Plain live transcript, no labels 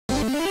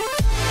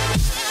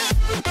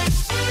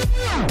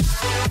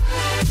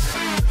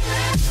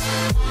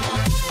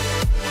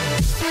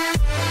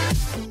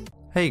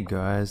Hey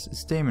guys,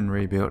 it's Demon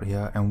Rebuilt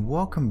here and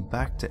welcome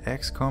back to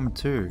XCOM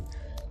 2.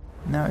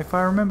 Now if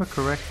I remember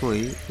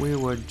correctly, we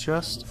were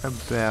just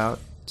about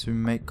to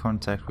make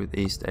contact with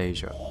East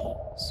Asia.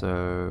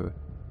 So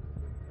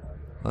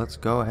let's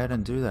go ahead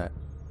and do that.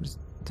 It's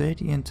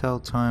 30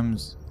 intel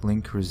times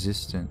link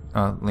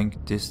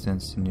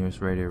distance to nearest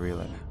radio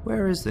relay.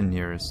 Where is the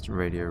nearest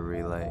radio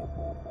relay?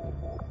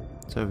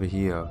 It's over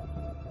here.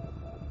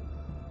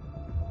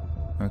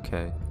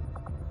 Okay.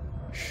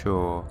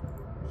 Sure.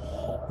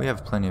 We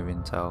have plenty of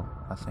intel,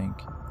 I think.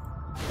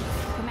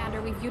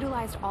 Commander, we've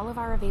utilized all of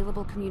our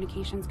available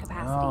communications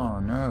capacity. Oh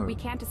no. We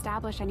can't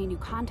establish any new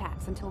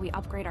contacts until we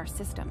upgrade our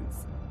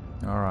systems.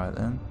 Alright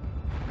then.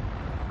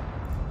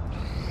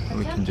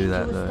 We can do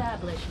that though.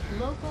 Establish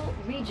local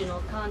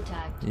regional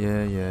contact.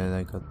 Yeah,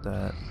 they got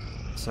that.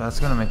 So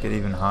that's gonna make it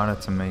even harder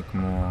to make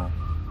more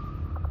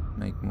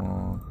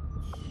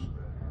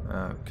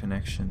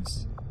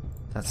connections.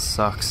 That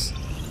sucks.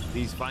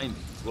 These findings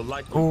will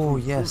likely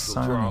prove crucial to our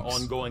psionics.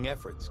 ongoing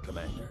efforts,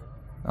 Commander.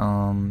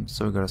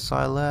 So we got a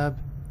Psi Lab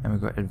and we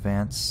got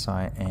Advanced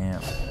Psi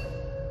Amp.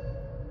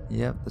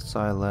 Yep, the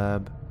Psi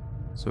Lab.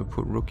 So we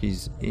put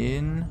rookies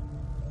in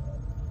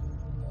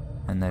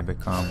and they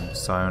become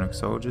psionic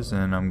soldiers,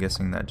 and I'm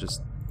guessing that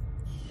just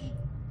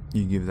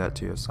you give that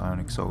to your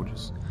psionic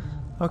soldiers.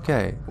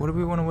 Okay, what do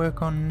we want to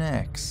work on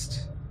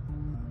next?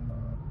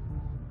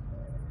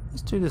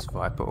 Let's do this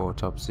Viper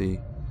autopsy.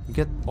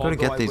 Gotta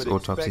get these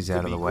autopsies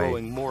out of the way.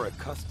 Growing more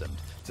accustomed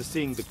to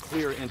seeing the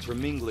clear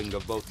intermingling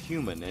of both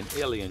human and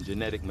alien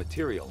genetic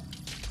material,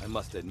 I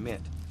must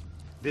admit,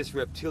 this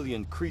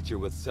reptilian creature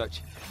with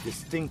such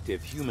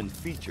distinctive human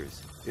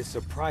features is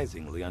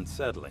surprisingly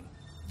unsettling.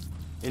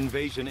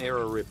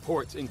 Invasion-era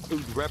reports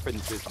include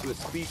references to a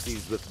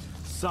species with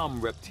some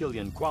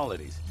reptilian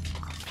qualities,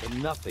 but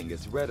nothing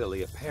as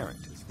readily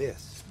apparent as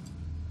this.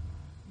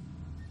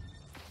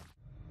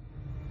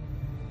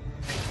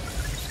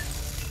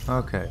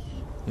 Okay,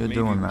 you're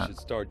doing Maybe we that. should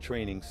start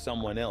training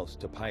someone else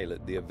to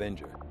pilot the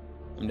Avenger.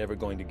 I'm never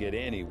going to get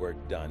any work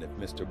done if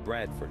Mr.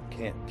 Bradford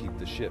can't keep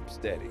the ship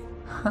steady.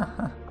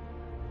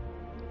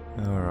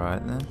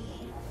 Alright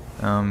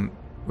then.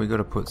 We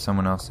gotta put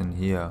someone else in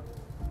here.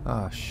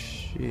 Oh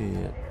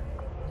shit.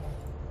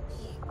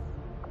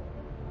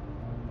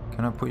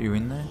 Can I put you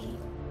in there?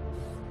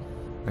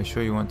 Are you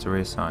sure you want to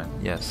reassign?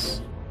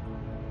 Yes.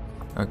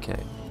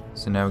 Okay,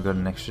 so now we've got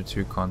an extra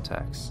 2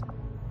 contacts.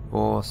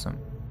 Awesome.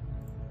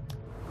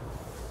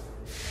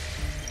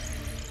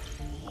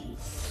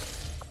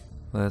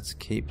 Let's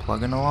keep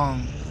plugging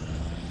along.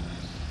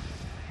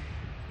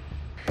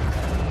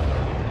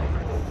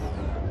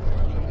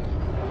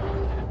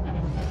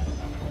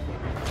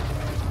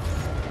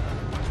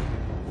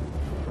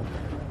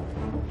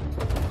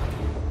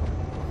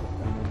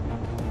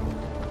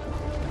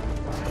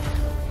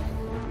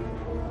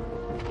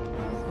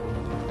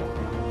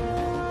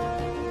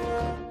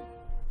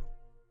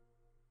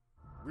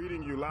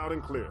 Reading you loud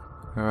and clear.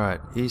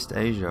 Alright, East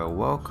Asia,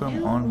 welcome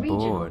New on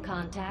regional board.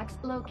 contacts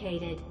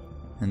located.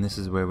 And this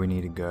is where we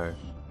need to go.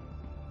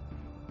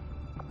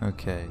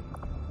 Okay.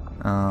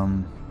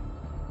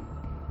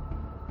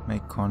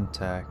 Make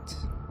contact.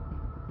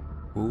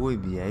 Will we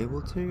be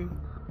able to?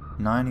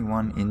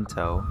 91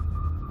 intel.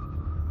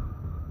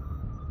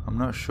 I'm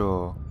not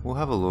sure. We'll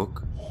have a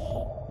look.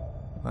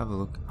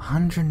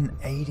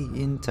 180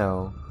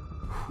 intel.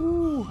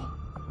 Whew.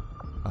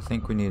 I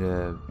think we need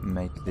to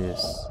make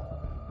this.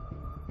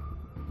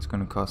 It's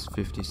gonna cost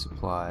 50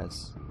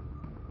 supplies.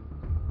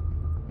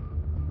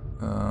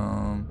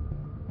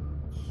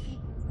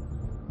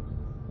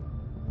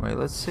 Wait,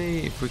 let's see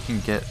if we can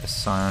get a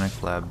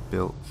psionic lab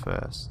built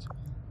first.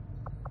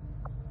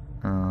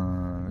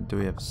 Do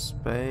we have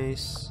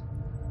space?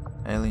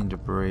 Alien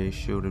debris,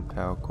 shielded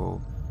power core.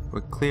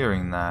 We're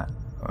clearing that.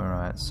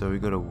 Alright, so we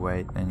gotta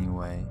wait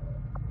anyway.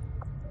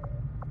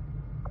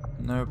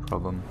 No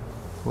problem.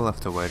 We'll have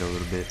to wait a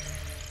little bit.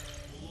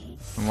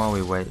 And while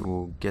we wait,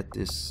 we'll get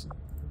this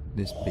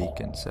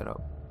beacon set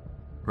up.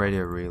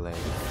 Radio relay.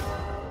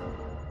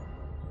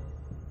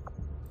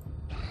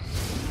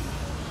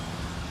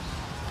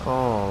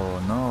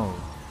 Oh no.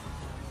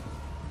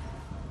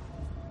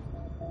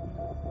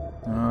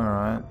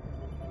 Alright.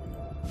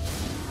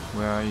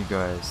 Where are you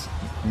guys?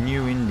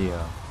 New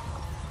India.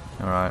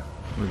 Alright,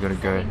 we gotta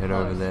go head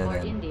over there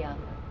then. India.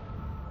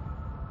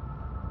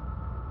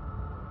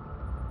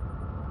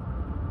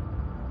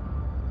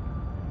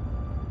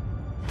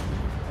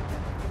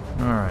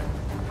 Alright.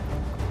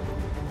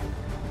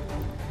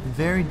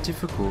 Very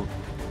difficult.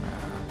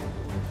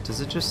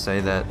 Does it just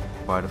say that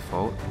by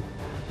default?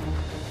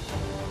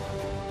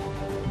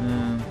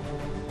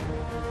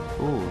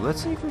 Ooh,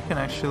 let's see if we can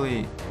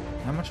actually...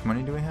 How much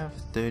money do we have?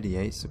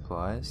 38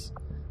 supplies?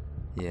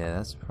 Yeah,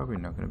 that's probably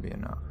not going to be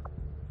enough.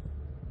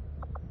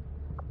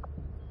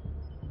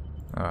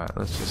 Alright,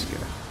 let's just go.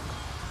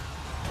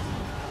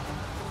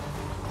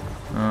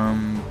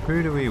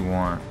 Who do we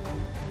want?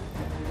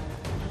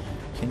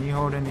 Can you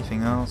hold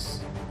anything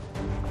else?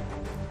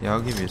 Yeah,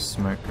 I'll give you a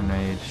smoke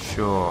grenade,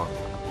 sure.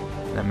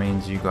 That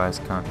means you guys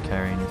can't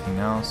carry anything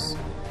else.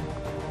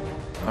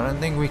 I don't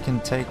think we can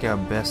take our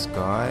best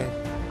guy.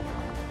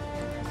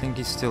 I think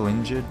he's still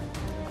injured,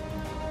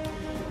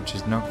 which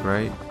is not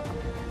great.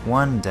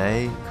 1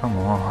 day? Come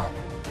on.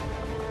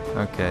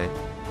 Okay,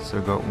 so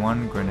we got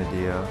 1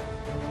 grenadier.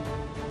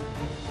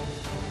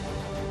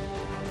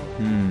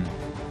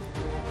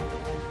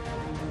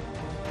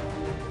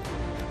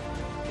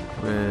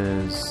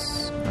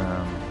 Where's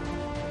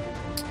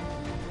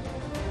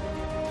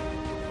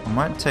I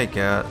might take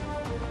out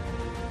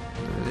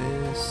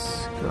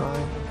this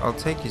guy. I'll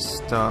take his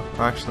stuff.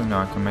 Actually, no,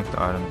 I can make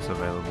the items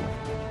available.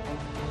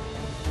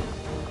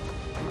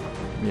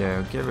 Yeah,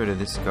 we'll get rid of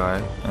this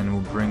guy and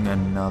we'll bring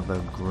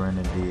another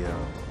grenadier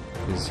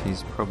because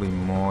he's probably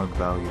more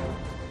valuable.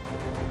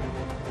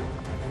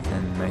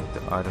 And make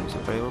the items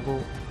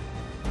available.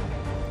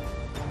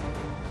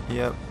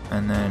 Yep,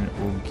 and then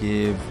we'll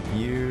give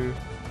you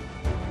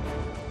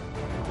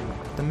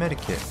the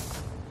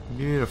medikit.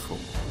 Beautiful.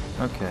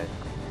 Okay.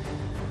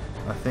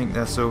 I think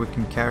that's all we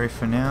can carry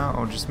for now.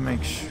 I'll just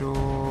make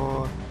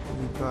sure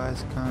you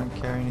guys can't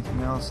carry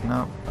anything else.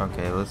 No.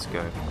 Okay, let's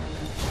go.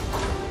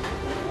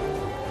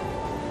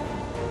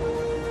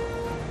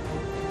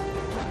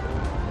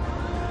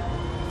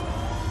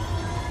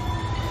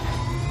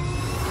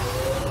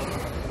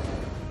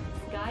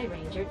 Sky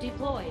Ranger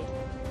deployed.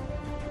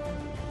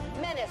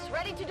 Menace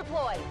ready to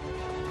deploy.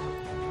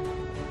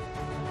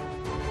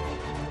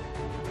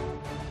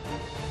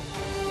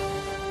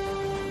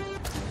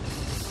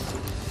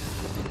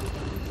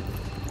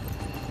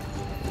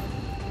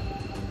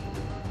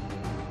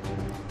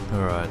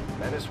 Alright.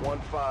 Menace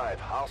 1-5.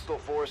 Hostile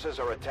forces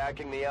are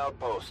attacking the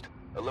outpost.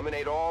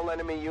 Eliminate all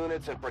enemy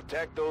units and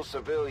protect those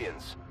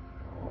civilians.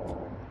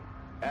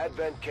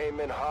 Advent came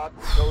in hot,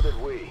 and so did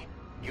we.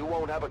 You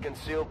won't have a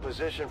concealed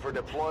position for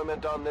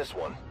deployment on this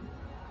one.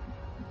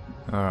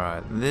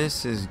 Alright,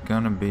 this is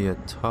gonna be a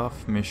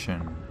tough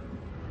mission.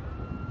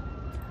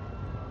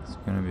 It's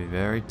gonna be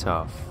very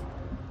tough.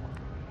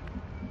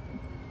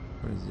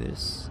 What is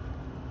this?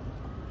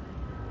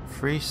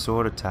 Free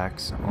sword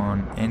attacks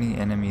on any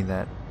enemies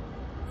that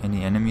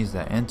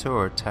enter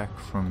or attack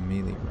from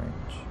melee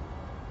range.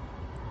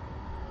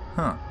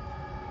 Huh.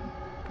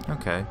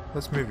 Okay,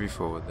 let's move you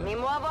forward then. Mi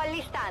muovo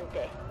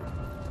all'istante.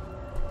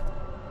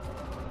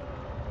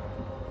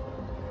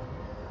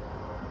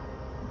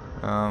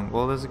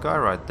 Well, there's a guy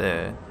right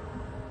there.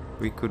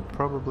 We could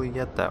probably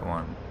get that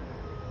one.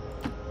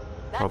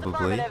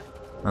 Probably.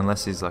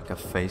 Unless he's like a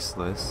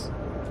faceless.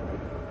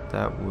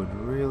 That would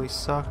really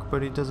suck,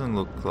 but he doesn't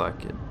look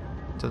like it.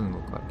 Doesn't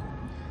look like it.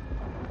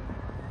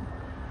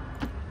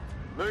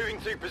 Moving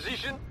to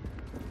position.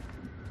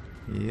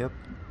 Yep.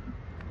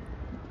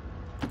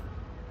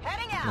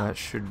 Heading out. That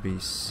should be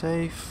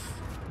safe.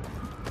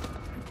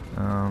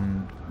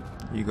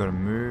 You gotta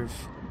move.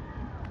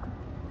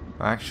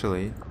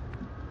 Actually,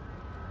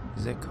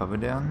 is there cover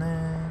down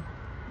there?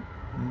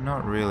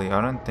 Not really. I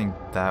don't think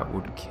that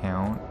would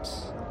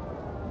count.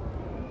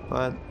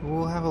 But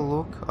we'll have a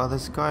look. Oh,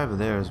 there's a guy over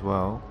there as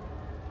well.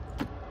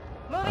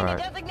 Moving to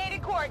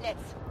designated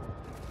coordinates.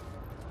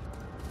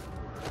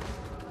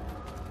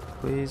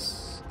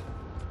 Please.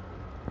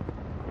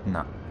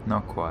 No,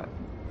 not quite.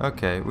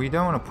 Okay, we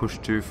don't want to push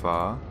too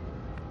far.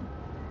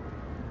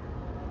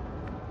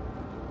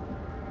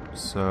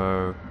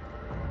 So,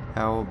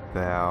 how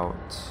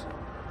about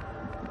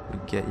we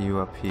get you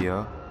up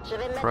here?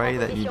 Pray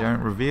that you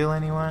don't reveal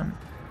anyone.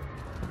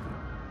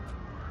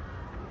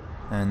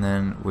 And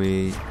then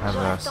we have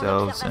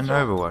ourselves an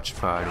Overwatch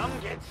party. Come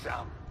get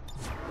some.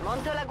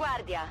 Monto la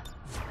guardia.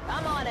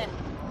 I'm on it.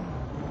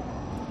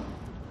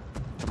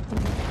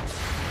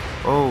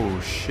 Oh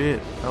shit,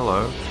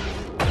 hello.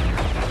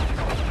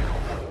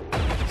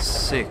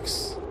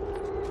 6.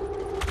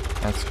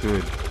 That's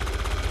good.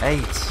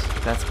 8.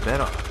 That's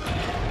better.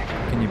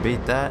 Can you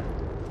beat that?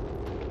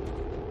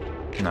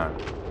 No.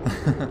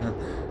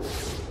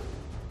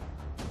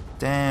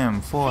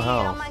 Damn, 4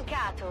 health.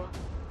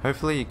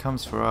 Hopefully he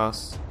comes for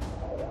us.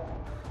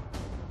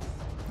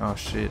 Oh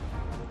shit.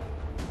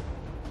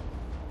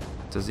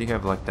 Does he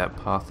have like that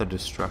path of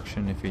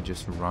destruction if he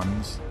just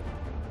runs?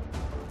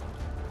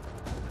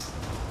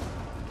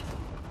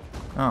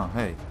 Oh,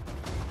 hey.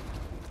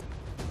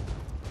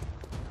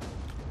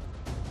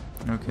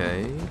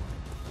 Okay.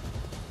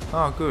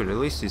 Oh, good. At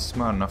least he's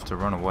smart enough to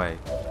run away.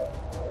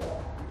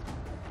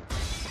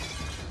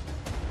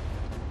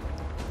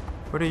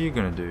 What are you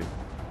gonna do?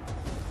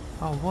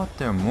 Oh, what?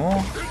 There are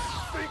more?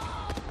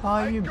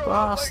 Oh, you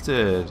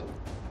bastard!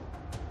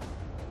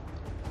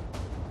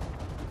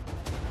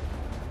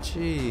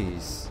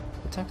 Jeez.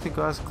 Attack the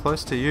guys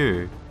close to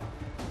you.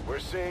 We're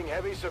seeing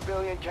heavy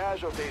civilian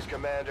casualties,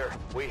 Commander.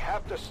 We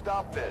have to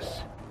stop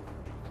this.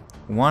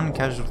 1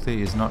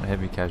 casualty is not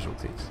heavy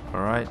casualties,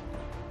 alright?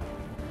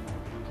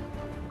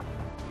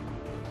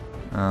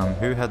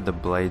 Who had the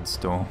blade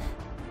storm?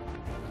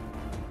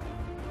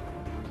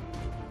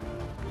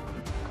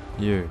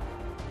 You.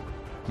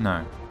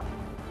 No.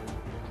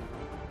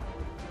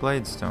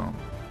 Blade storm.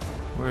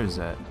 Where is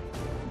that?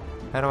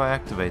 How do I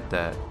activate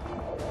that?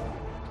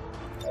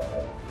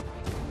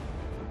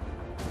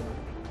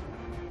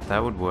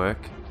 That would work.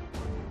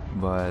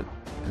 but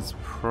it's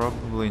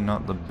probably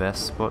not the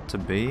best spot to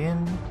be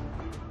in.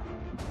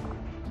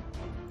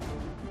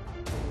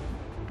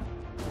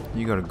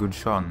 You got a good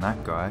shot on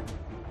that guy.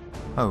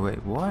 Oh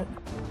wait, what?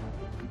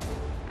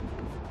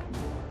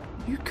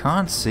 You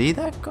can't see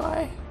that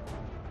guy?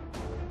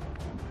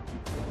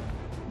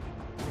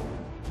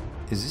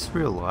 Is this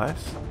real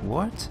life?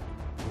 What?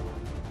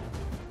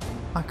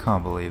 I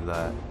can't believe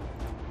that.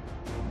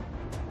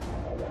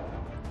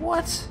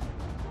 What?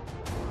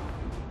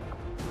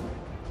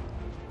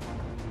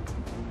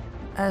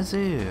 As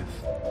if.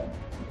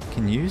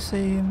 Can you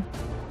see him?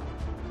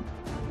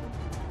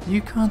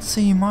 You can't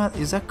see him either.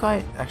 Is that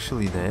guy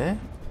actually there?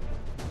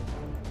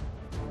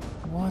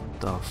 What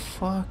the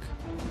fuck?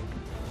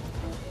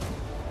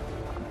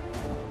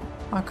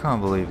 I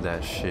can't believe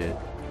that shit.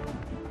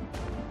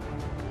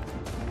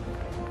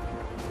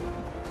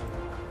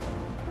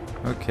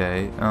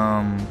 Okay,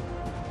 how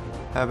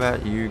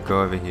about you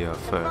go over here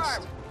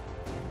first?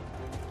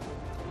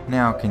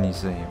 Now can you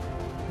see him?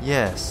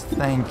 Yes,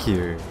 thank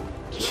you.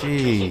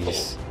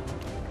 Jeez.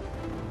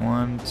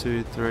 1,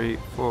 2, 3,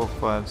 4,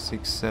 5,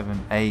 6,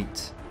 7,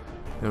 8.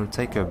 It'll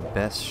take a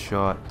best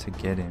shot to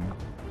get him.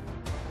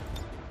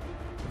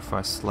 If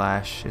I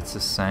slash, it's the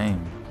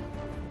same.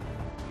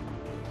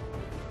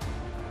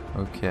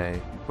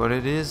 Okay, but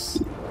it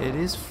is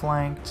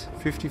flanked,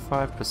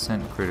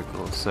 55%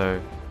 critical, so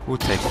we'll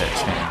take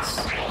that chance.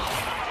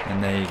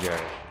 And there you go.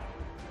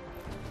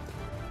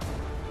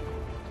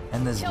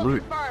 And there's Kill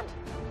loot. confirmed.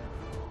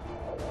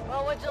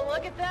 Oh, would you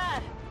look at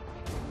that?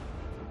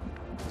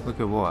 Look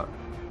at what?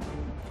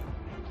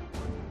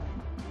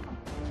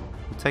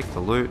 We'll take the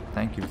loot,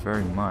 thank you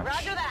very much.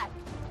 Roger that.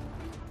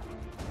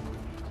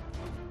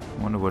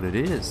 Wonder what it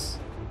is.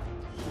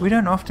 We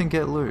don't often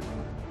get loot.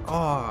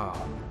 Oh.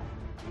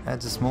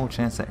 Adds a small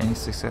chance that any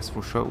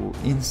successful shot will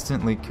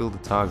instantly kill the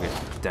target.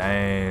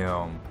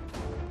 Damn.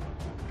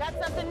 Got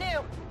something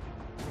new.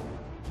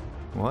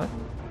 What?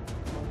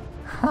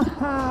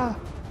 Haha.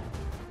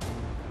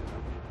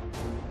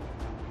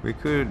 We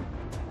could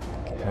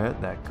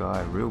hurt that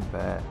guy real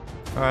bad.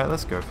 Alright,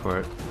 let's go for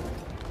it.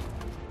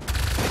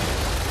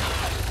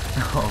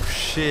 Oh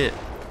shit.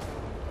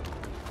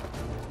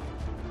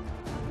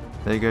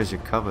 There goes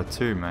your cover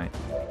too, mate.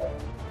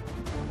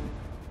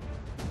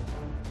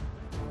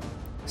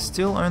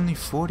 Still only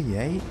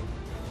 48?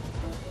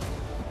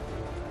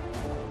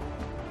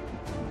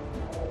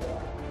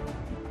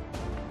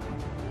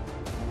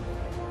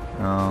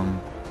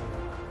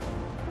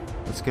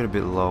 Let's get a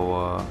bit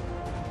lower.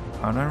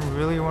 I don't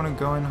really want to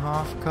go in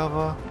half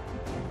cover,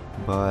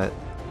 but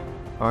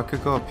I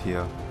could go up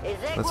here.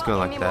 Let's go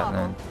like that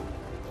then.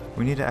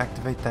 We need to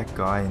activate that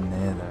guy in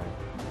there though.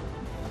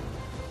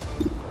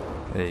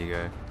 There you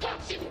go.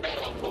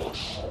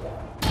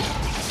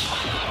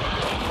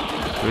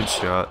 Good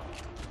shot.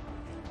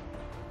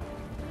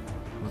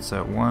 What's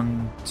that?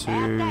 1, 2,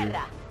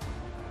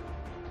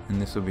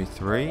 and this will be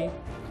 3,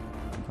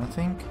 I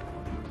think.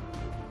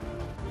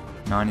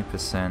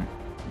 90%.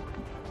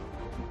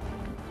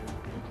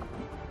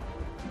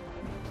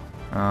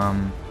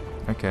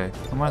 Okay,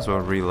 I might as well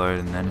reload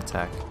and then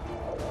attack.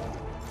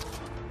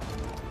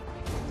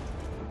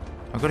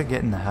 I've got to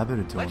get in the habit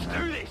of doing that.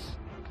 Let's do this.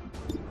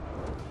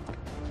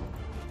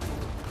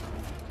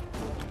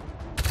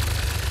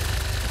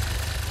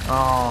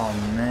 Oh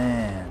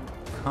man,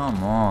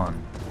 come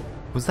on.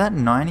 Was that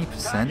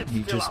 90%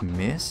 he just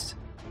missed?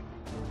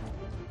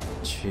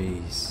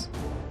 Jeez.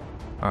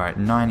 Alright,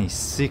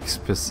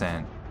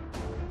 96%.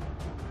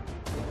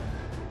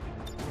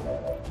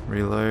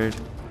 Reload.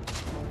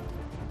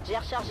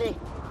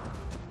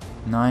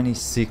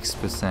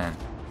 96%.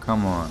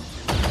 Come on.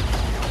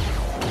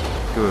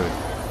 Good.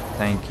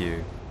 Thank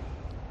you.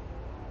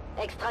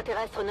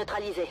 Extraterrestre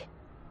neutralisé.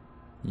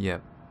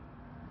 Yep.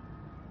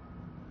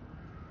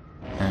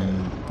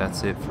 And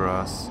that's it for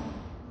us.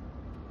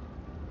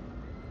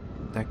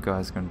 That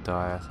guy's gonna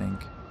die, I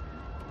think.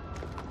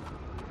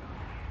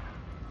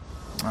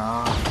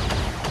 Ah.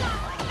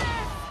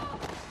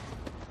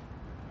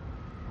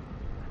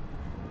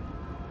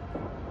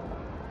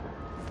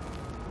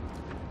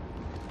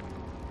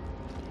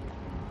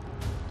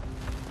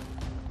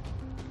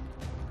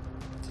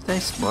 Did they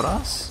spot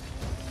us?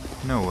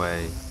 No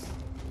way.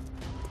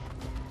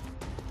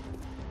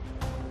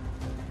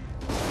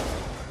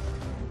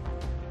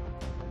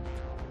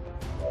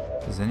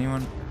 Does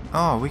anyone...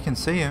 Oh, we can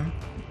see him.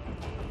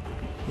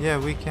 Yeah,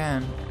 we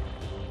can.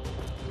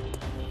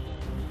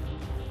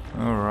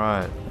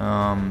 Alright,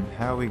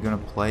 how are we gonna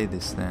play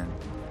this then?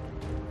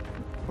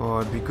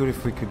 Oh, it'd be good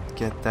if we could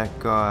get that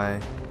guy.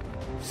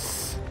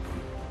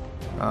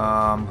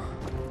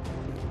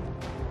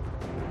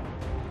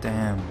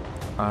 Damn,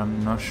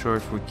 I'm not sure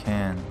if we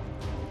can.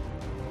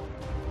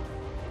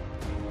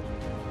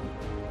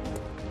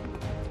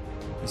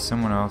 Is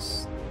someone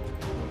else?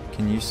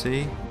 Can you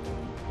see?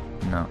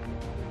 No.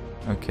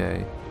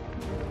 Okay.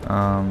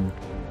 Well,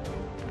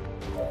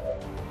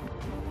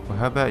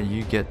 how about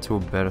you get to a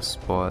better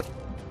spot?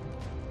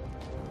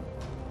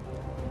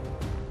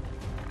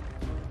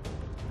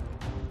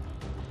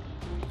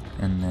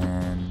 And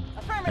then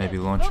maybe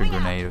launch a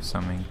grenade or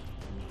something.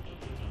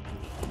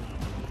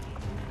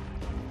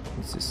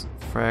 What's this?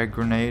 Frag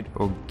grenade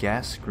or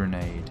gas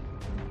grenade?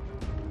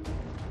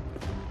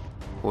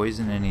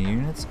 Poison any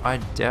units? I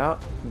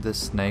doubt the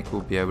snake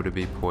will be able to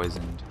be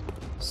poisoned.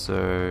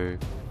 So...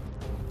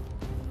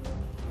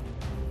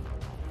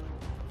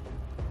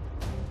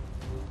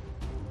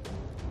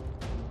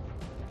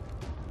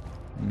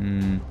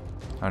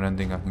 I don't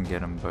think I can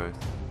get them both.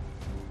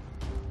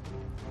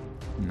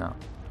 No.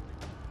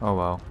 Oh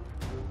well.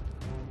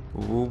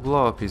 We'll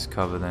blow up his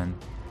cover then.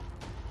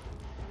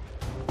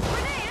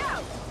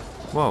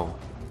 Whoa.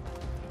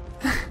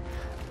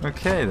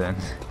 Okay then.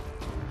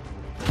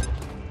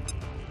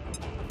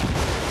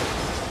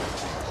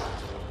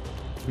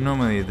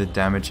 Normally the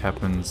damage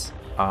happens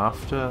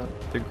after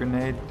the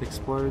grenade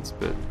explodes,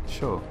 but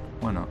sure,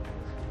 why not?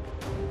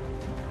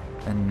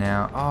 And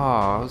now, oh,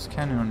 I was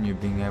counting on you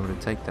being able to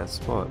take that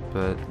spot,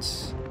 but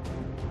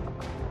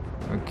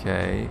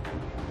okay,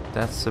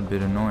 that's a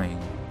bit annoying.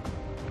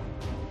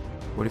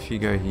 What if you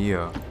go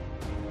here?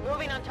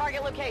 Moving on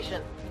target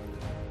location.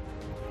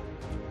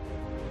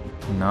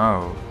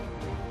 No.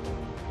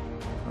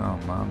 Oh,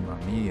 mamma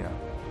mia.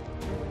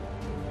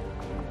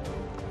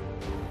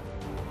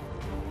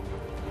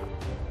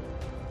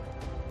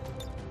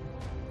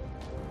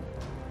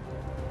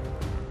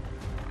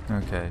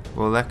 Okay,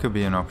 well that could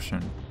be an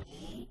option.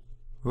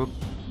 Whoop.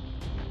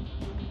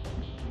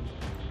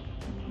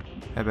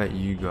 How about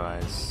you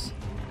guys?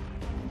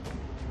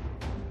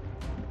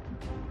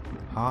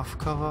 Half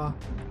cover?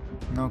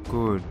 Not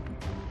good.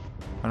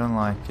 I don't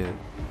like it.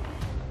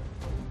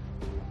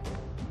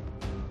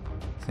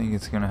 I think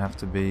it's gonna have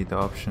to be the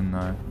option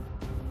though.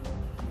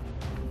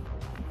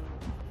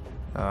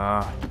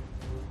 Ah.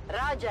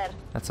 Roger.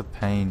 That's a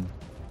pain.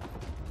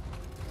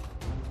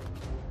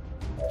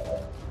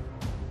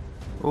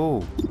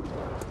 Oh,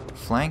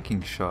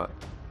 flanking shot.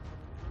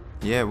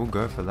 Yeah, we'll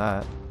go for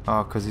that.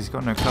 Oh, because he's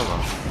got no cover.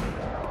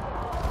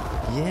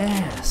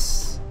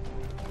 Yes!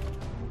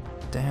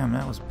 Damn,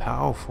 that was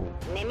powerful.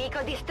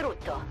 Nemico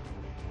distrutto.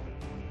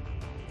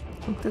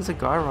 Look, there's a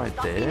guy right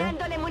Sto there.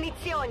 finendo le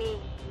munizioni.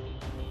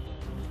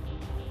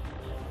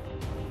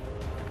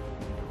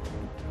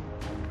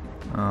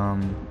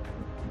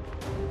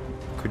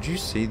 Could you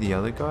see the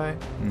other guy?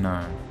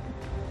 No.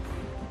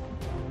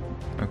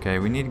 Okay,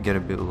 we need to get a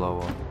bit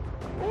lower.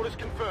 Orders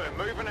confirmed.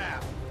 Moving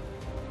out.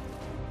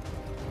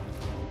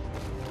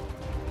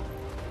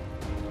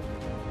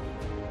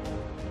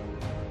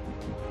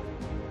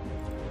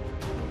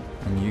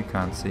 And you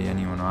can't see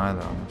anyone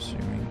either, I'm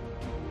assuming.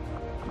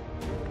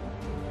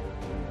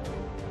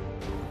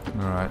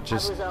 Alright,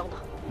 just...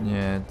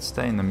 yeah,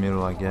 stay in the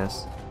middle, I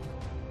guess.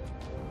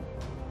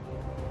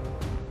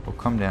 Or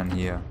come down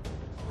here.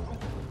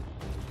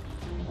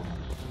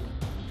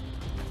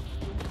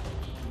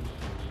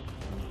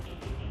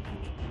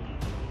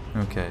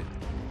 Okay.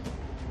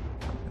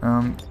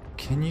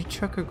 Can you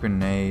chuck a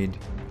grenade?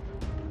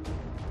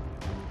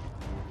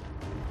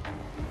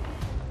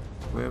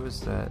 Where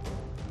was that?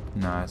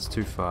 No, it's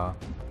too far.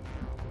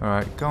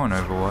 Alright, go on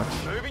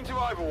Overwatch. Moving to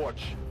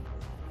Overwatch.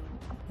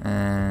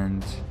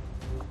 And...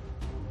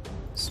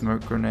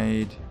 smoke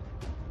grenade.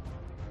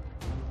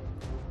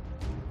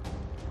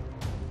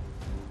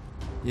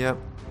 Yep.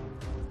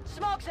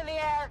 Smoke's in the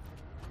air.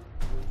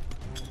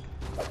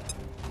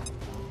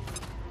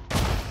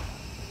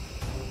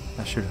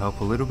 That should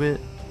help a little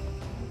bit.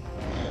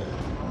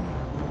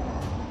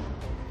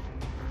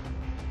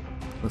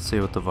 Let's see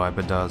what the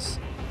Viper does.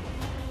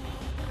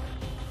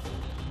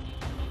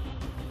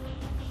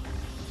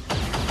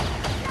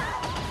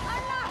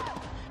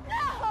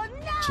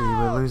 Gee,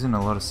 we're losing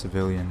a lot of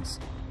civilians.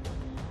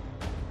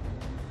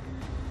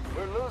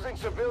 We're losing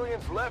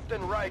civilians left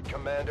and right,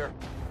 Commander.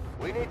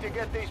 We need to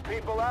get these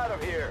people out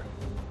of here.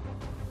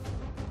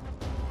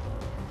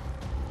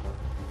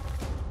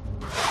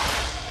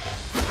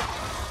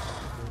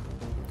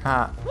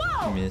 Ha!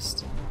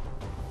 Missed.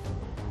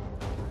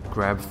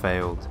 Grab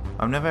failed.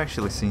 I've never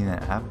actually seen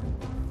that happen.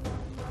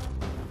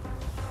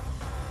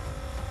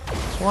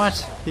 What?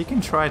 He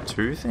can try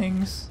two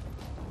things?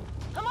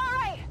 I'm all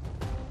right.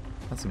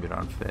 That's a bit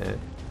unfair.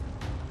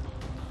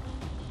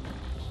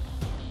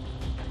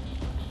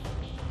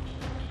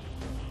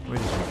 Where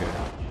did you go?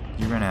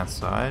 You ran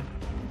outside?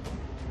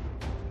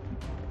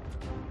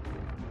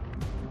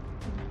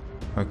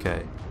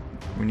 Okay.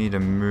 We need to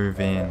move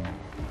in.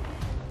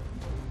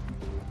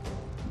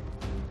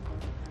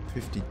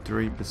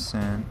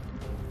 53%.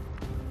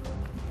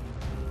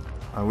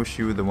 I wish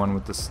you were the one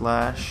with the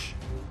slash.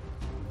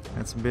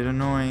 That's a bit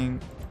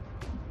annoying.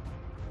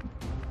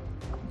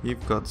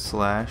 You've got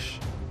slash.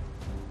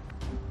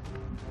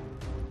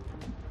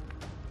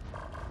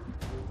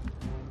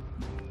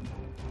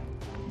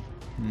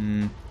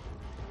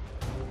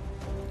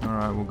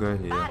 Alright, we'll go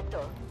here.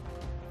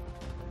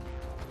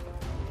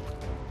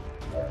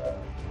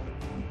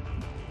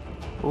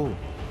 Oh,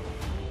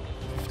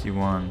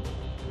 51.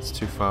 It's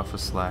too far for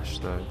slash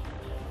though.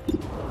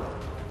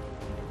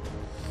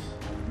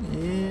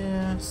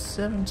 Yeah,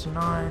 7 to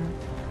 9.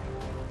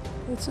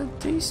 It's a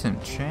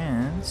decent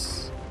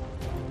chance.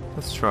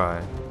 Let's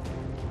try.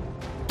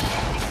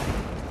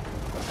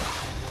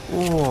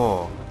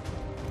 Oh!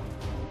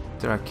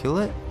 Did I kill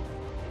it?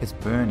 It's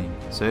burning,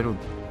 so it'll...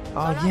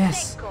 Oh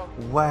yes!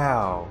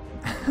 Wow!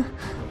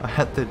 I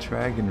had the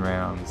dragon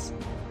rounds.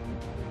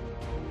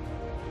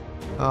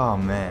 Oh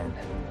man.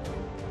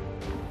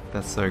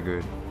 That's so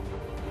good.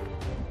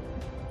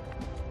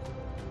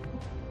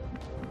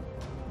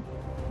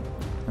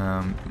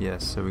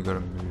 Yes, so we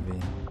gotta move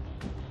in.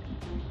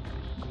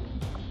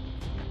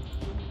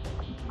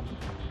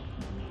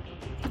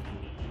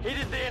 Hit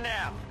it there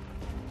now.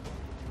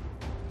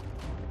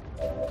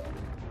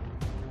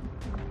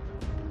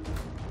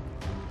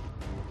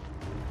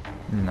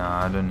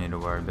 Nah, I don't need to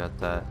worry about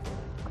that.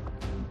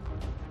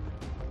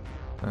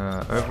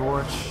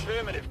 Overwatch.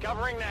 Affirmative,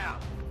 covering now.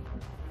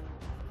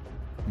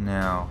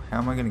 Now, how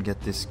am I gonna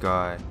get this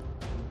guy?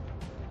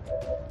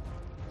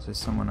 Is there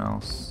someone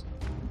else?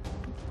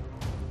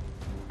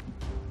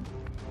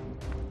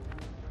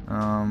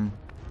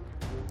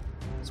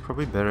 It's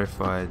probably better if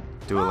I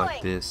do it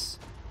like this.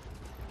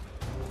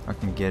 I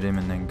can get him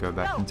and then go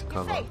back into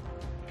cover.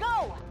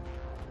 Go!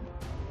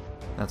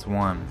 That's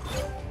 1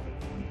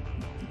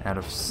 out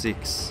of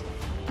 6.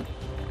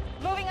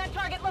 Moving on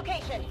target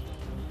location.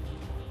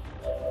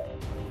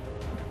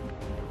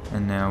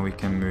 And now we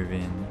can move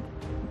in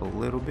a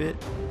little bit.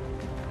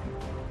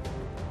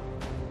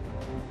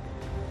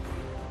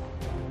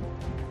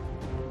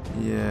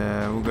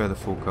 Yeah, we'll go the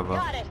full cover.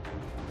 Got it.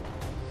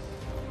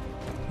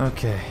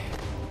 Okay.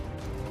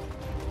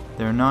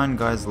 There are 9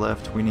 guys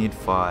left, we need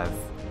 5.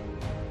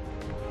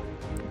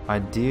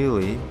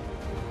 Ideally,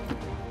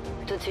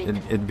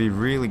 it'd be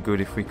really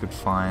good if we could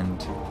find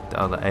the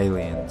other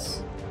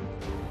aliens.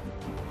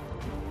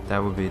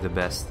 That would be the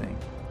best thing.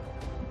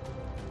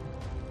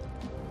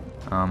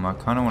 I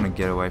kind of want to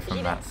get away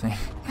from that thing.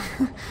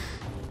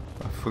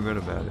 I forgot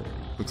about it.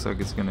 Looks like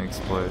it's gonna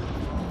explode.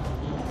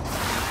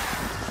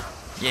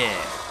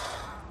 Yeah!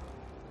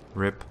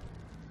 Rip.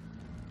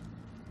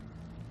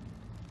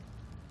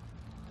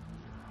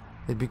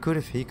 It'd be good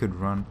if he could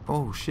run.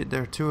 Oh shit,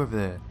 there are 2 over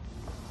there.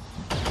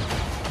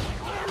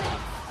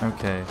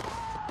 Okay.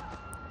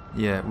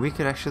 Yeah, we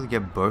could actually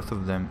get both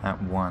of them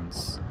at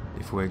once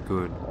if we're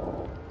good.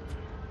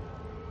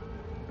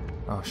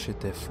 Oh shit,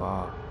 they're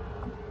far.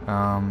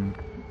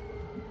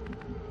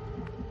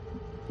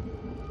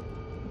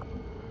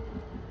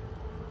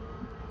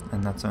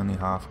 And that's only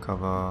half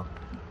cover.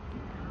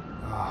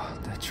 Oh,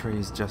 that tree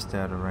is just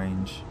out of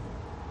range.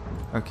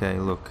 Okay,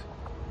 look.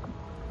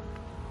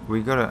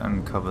 We gotta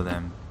uncover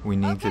them. We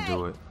need to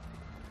do it.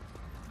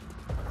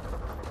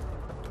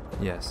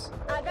 Yes.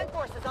 Advent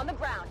forces on the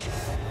ground.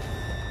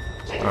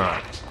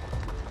 Alright.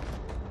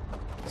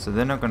 So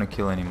they're not gonna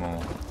kill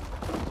anymore.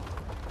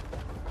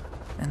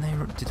 And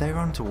did they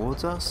run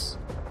towards us?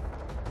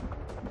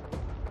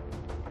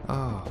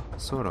 Oh,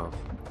 sort of.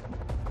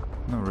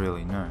 Not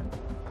really, no.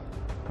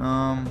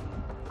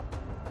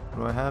 What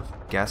do I have?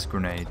 Gas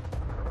grenade.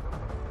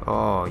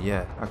 Oh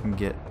yeah, I can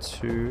get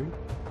 2.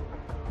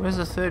 Where's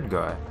the 3rd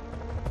guy?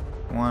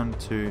 1,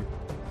 2,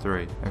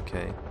 3.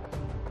 Okay.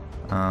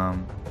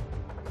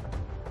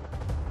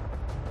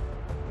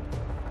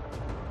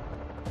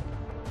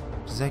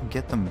 Does that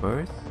get them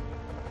both?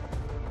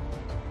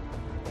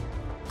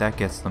 That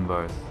gets them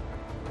both.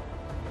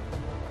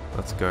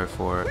 Let's go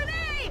for it.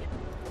 Grenade!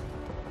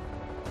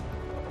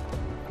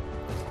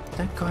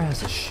 That guy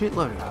has a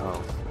shitload of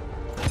health.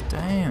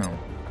 Damn.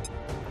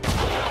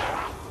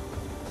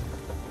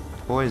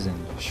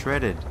 Poisoned.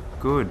 Shredded.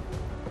 Good.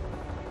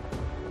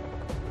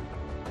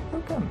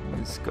 Look at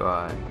this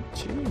guy.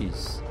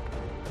 Jeez.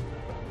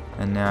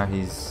 And now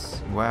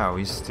he's... Wow,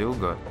 he's still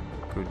got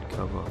good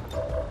cover.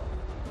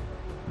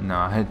 No,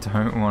 I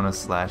don't want to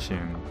slash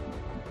him.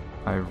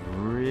 I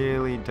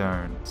really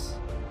don't.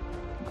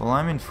 Well,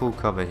 I'm in full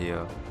cover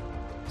here.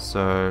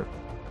 So...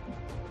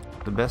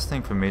 the best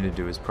thing for me to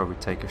do is probably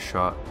take a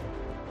shot.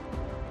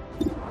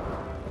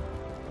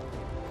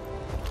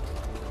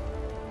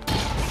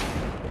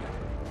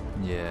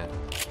 Yeah.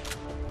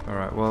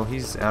 Alright, well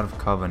he's out of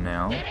cover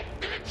now.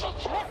 Miss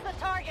the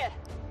target.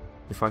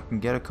 If I can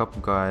get a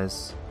couple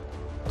guys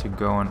to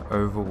go on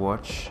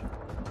Overwatch.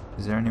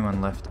 Is there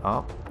anyone left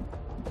up?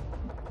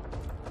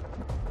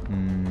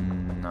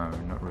 No,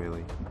 not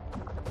really.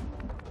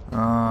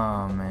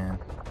 Oh man.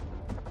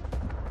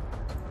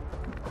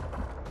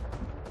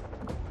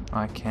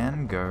 I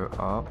can go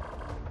up.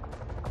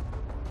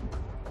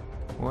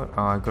 What?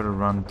 Oh, I gotta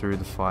run through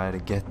the fire to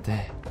get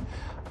there.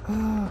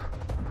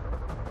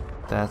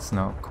 That's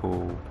not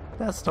cool.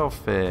 That's not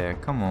fair.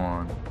 Come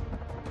on.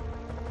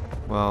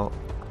 Well,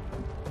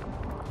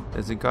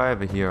 there's a guy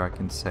over here I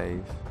can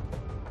save.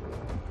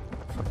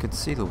 If I could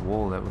see the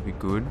wall, that would be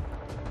good.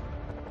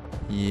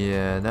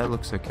 Yeah, that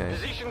looks okay.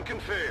 Position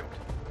confirmed.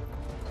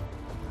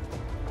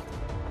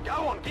 Go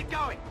on, keep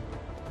going.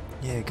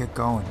 Yeah, get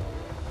going.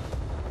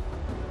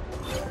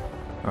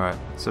 Alright,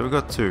 so we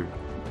got 2.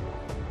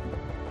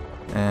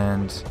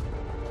 And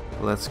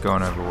let's go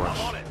on I'm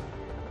Overwatch. on it.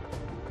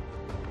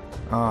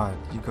 Ah,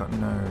 you got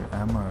no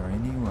ammo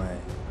anyway.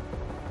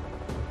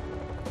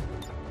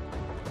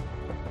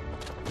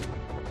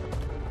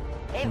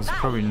 There's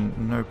probably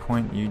no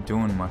point you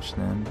doing much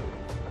then.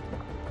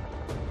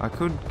 I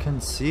could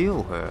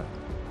conceal her.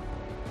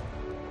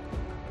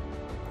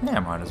 Yeah,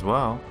 might as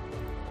well.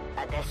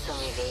 Adesso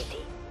mi vedi.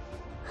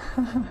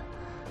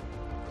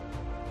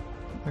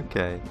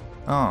 Okay.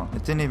 Oh,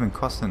 it didn't even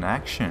cost an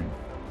action.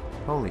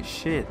 Holy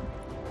shit.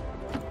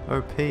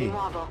 OP. Di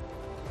nuovo.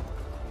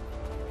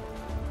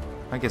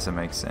 I guess it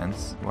makes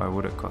sense. Why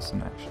would it cost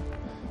an action?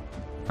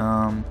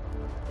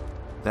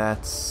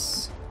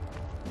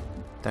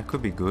 That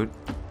could be good.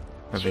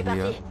 Over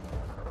here.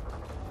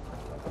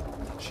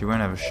 She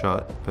won't have a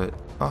shot, but...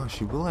 Oh,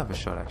 she will have a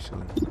shot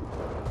actually.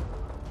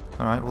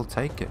 Alright, we'll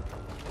take it.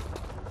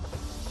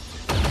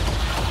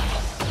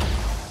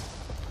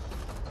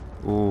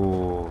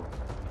 Ooh.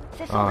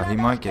 Oh, he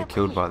might get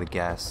killed by the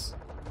gas.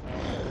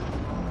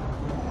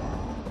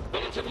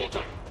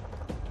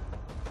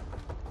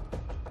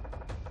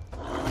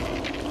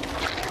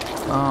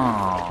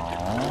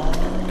 Oh,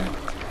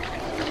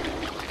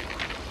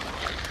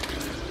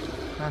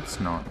 that's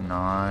not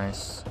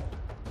nice.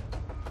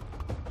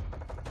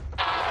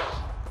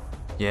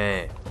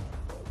 Yeah.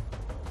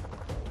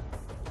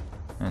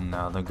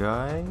 Another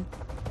guy.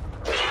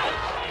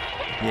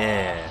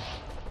 Yeah,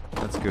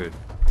 that's good.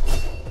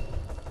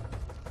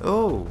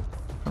 Oh,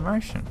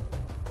 promotion.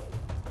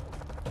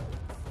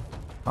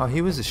 Oh,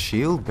 he was a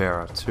shield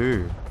bearer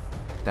too.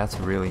 That's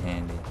really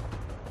handy.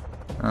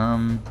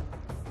 We're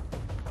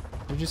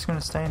just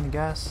gonna stay in the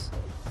gas.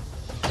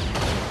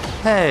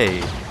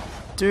 Hey,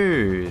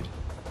 dude,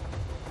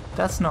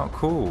 that's not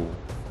cool.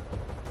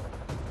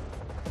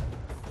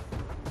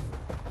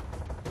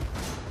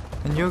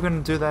 And you're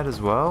gonna do that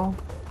as well?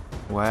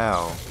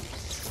 Wow.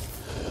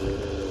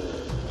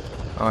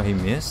 Oh, he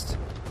missed?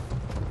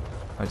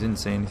 I didn't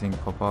see anything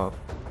pop up.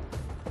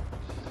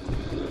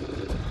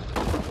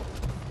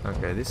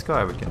 Okay, this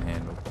guy we can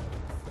handle.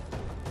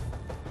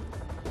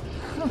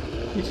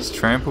 He just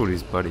trampled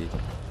his buddy.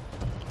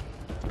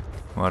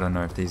 Well, I don't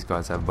know if these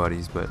guys have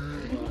buddies, but...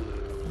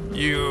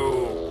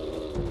 You're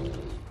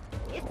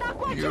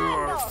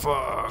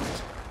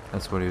fucked.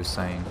 That's what he was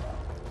saying.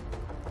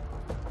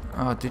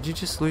 Oh, did you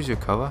just lose your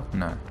cover?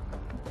 No.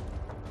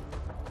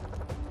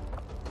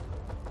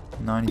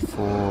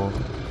 94,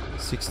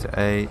 6 to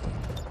 8,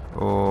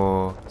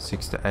 or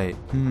 6 to 8.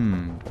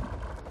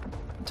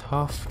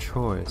 Tough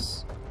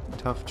choice.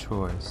 Tough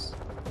choice.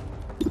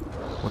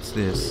 What's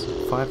this?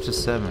 5 to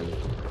 7.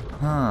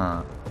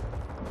 Huh.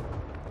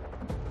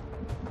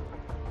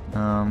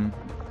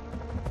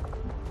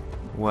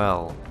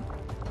 Well.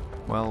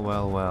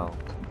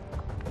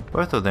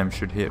 Both of them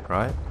should hit,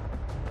 right?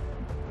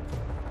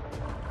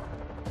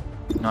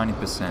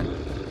 90%.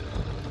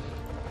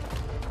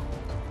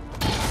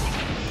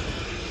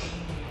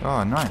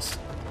 Oh, nice.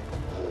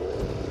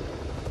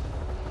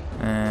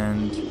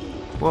 And...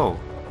 Whoa,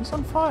 he's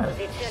on fire.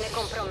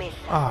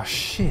 Oh,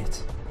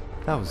 shit.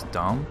 That was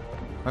dumb.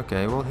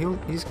 Okay, well,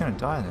 he's gonna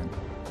die then.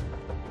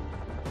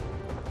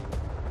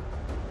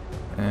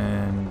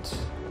 And...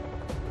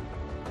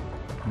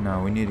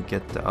 No, we need to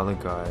get the other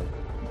guy.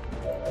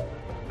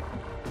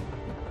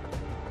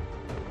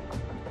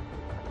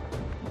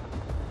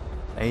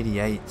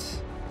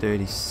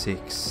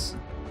 $88.36.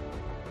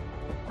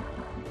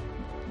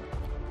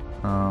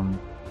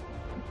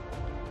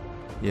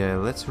 Yeah,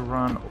 let's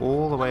run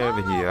all the way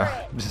over here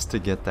just to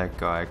get that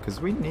guy, because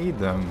we need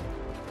them.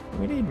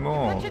 We need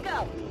more.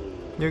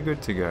 You're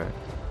good to go.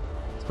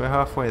 So we're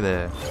halfway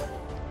there.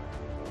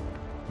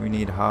 We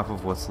need half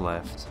of what's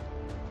left.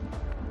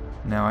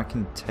 Now I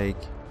can take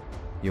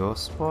your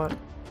spot.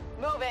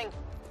 Moving.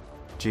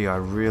 Gee, I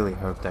really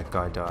hope that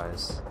guy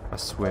dies. I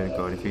swear to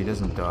God, if he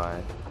doesn't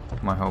die,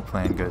 my whole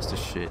plan goes to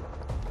shit.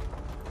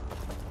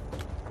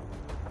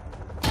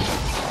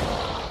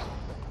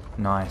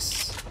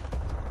 Nice.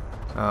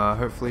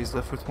 Hopefully he's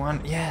left with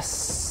one.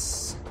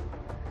 Yes!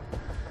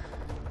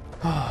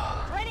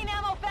 Ready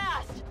ammo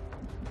fast.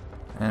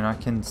 And I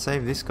can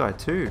save this guy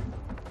too.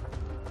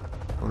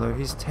 Although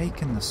he's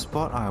taken the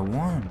spot I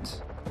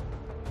want.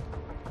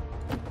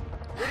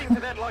 Heading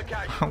to that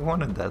location. I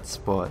wanted that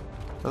spot.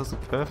 That was the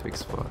perfect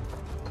spot.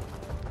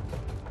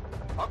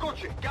 I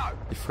got you. Go.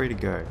 You're free to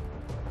go.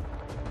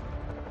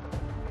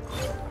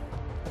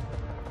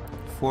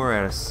 4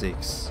 out of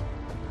 6.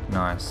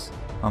 Nice.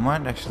 I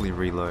might actually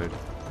reload.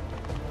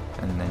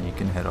 And then you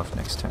can head off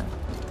next turn.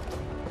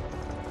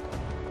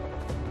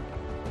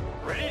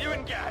 Ready to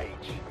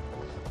engage.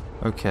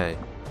 Okay.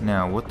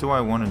 Now, what do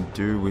I want to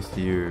do with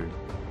you?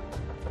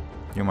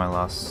 You're my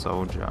last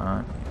soldier,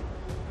 aren't you?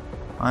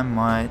 I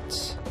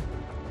might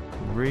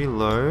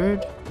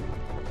reload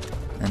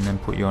and then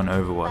put you on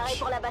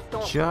Overwatch.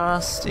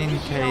 Just in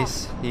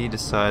case he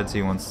decides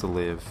he wants to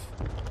live.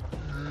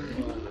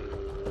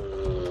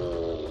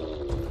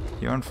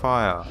 You're on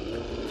fire.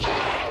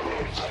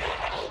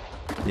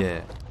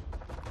 Yeah.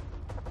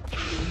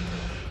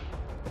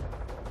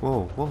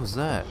 Whoa, what was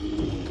that?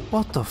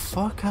 What the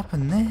fuck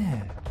happened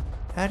there?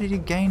 How did he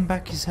gain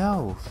back his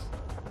health?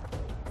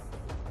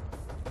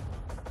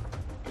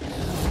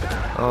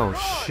 Oh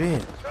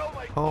shit.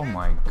 Oh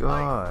my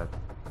god.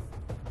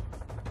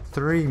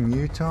 3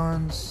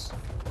 mutons?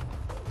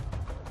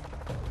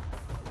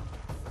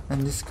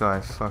 And this guy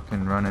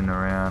fucking running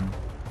around.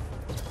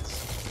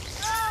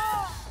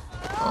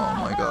 Oh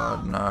my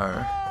god,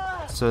 no.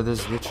 So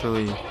there's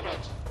literally...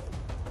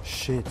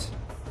 Shit.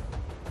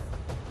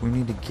 We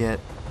need to get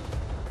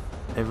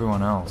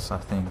everyone else, I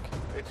think.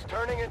 It's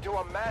turning into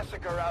a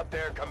massacre out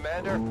there,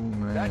 Commander. Oh,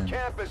 man. That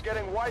camp is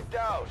getting wiped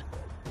out.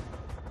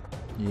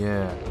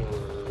 Yeah.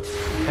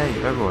 Hey,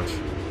 Overwatch.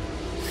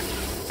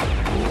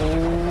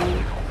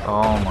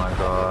 Oh my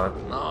god.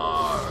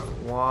 No.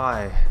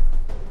 Why?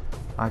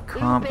 I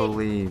can't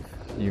believe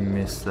you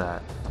missed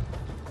that.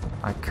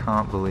 I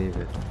can't believe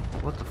it.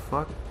 What the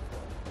fuck?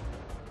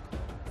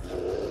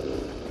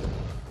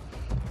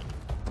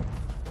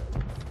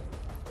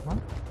 What?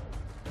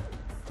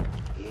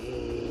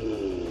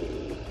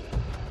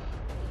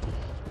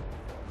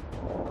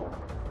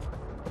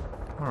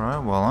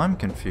 Alright, well, I'm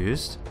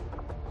confused.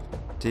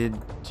 Did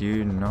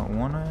you not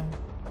want to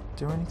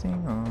do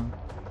anything, or...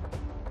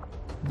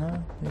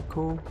 No? You're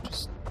cool?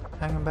 Just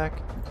hanging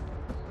back?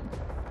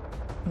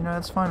 You know,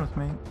 it's fine with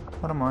me.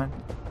 I don't mind.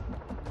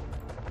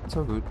 It's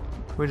all good.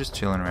 We're just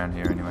chilling around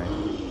here anyway.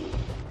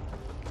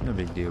 No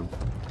big deal.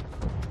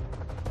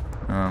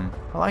 I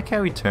like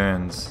how he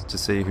turns to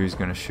see who's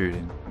gonna shoot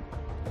him.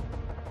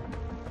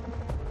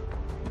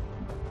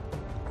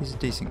 He's a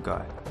decent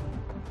guy.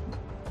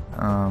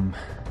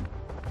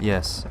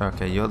 Yes,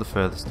 okay, you're the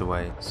furthest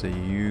away, so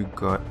you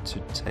got to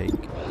take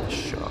a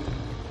shot.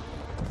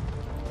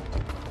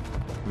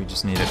 We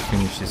just need to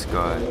finish this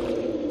guy.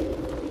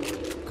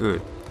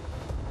 Good.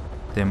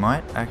 There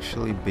might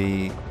actually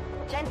be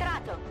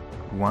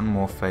one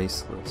more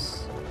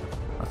faceless.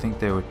 I think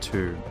there were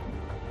 2.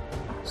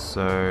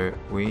 So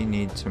we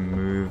need to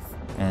move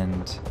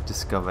and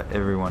discover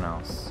everyone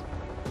else.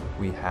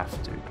 We have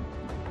to.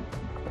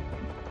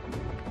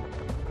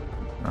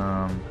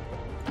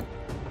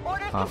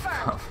 Orders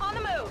confirmed. On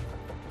the move.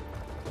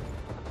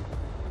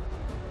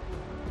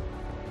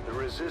 The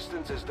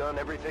Resistance has done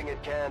everything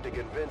it can to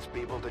convince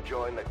people to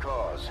join the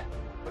cause.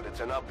 But it's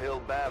an uphill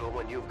battle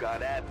when you've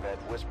got Advent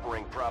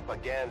whispering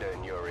propaganda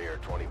in your ear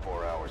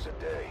 24 hours a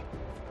day.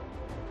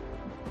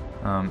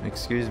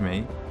 Excuse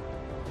me.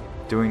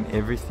 Doing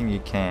everything you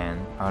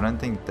can, I don't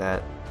think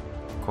that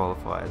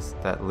qualifies.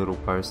 That little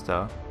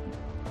poster,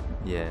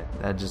 yeah,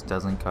 that just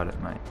doesn't cut it,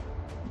 mate.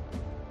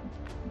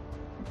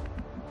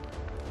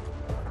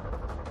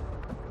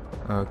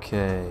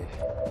 Okay.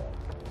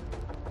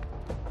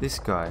 This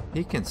guy,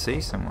 he can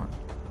see someone.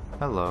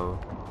 Hello.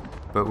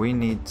 But we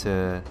need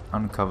to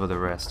uncover the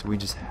rest. We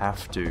just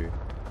have to.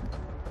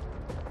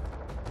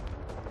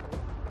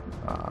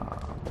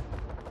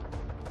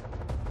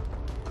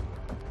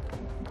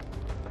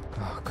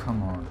 Oh,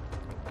 come on.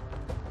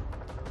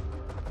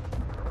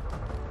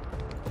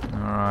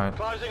 Alright.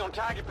 Closing on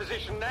target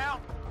position now.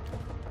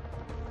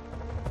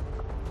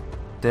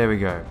 There we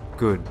go.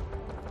 Good.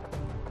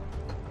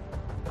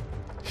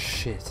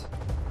 Shit.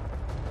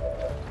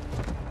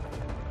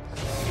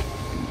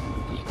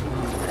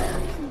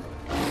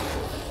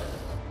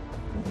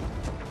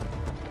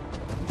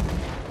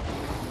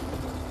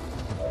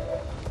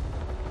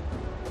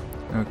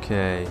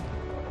 Okay.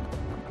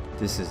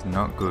 This is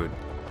not good.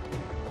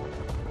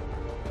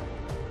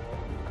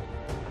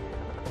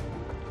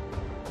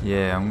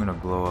 Yeah, I'm gonna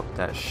blow up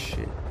that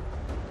shit.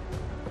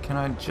 Can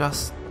I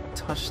just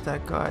touch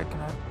that guy?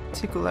 Can I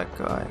tickle that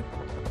guy?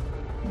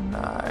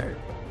 No.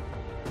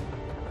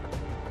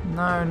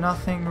 No,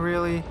 nothing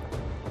really.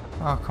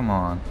 Oh, come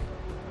on.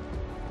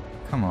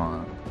 Come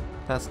on.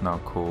 That's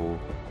not cool.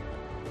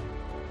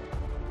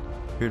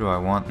 Who do I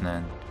want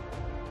then?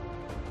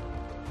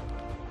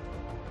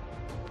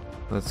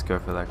 Let's go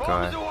for that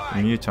guy.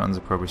 The mutons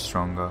are probably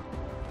stronger.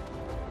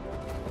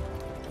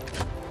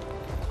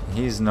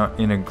 He's not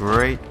in a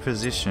great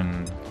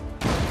position,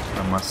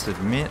 I must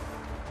admit.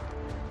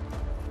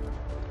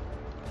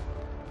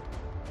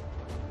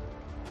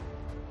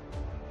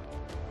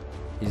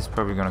 He's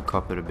probably gonna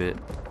cop it a bit.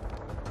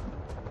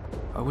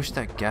 I wish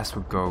that gas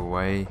would go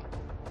away.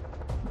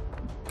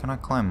 Can I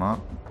climb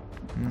up?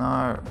 No,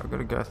 I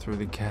gotta go through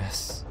the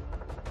gas.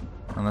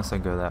 Unless I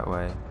go that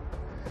way.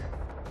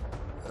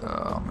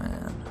 Oh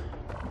man.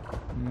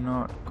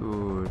 Not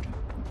good.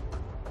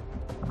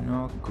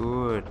 Not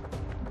good.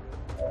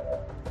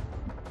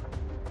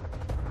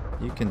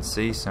 You can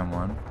see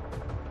someone.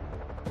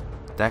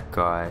 That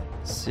guy.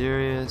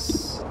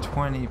 Serious?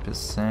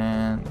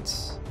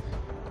 20%.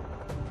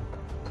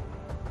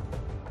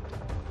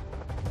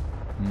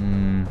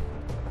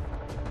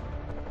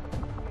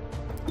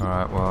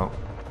 Alright, well,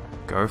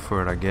 go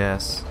for it, I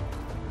guess.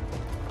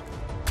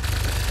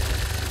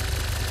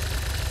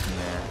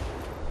 Yeah.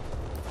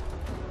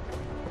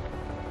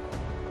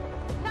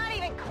 Not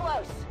even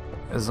close.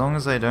 As long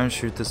as they don't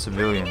shoot the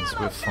civilians,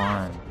 we're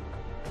fine.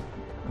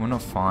 We're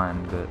not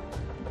fine, but...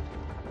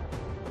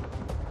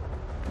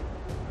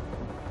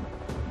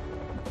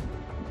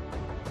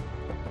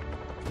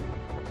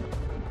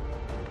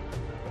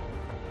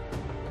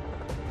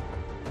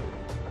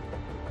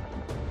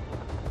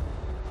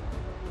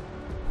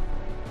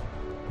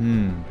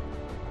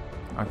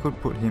 I could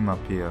put him up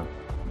here.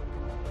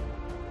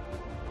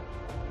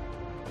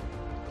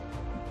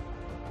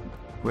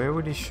 Where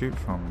would he shoot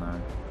from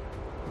though?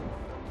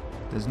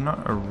 There's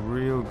not a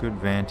real good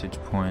vantage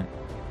point.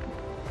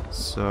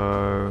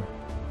 So...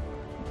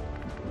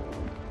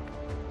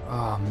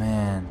 oh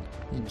man,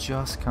 you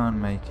just can't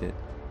make it.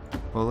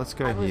 Well, let's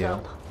go here.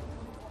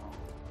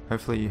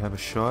 Hopefully you have a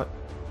shot.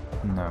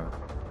 No.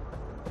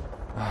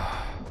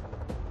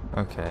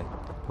 Okay.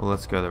 Well,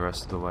 let's go the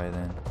rest of the way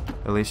then.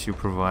 At least you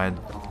provide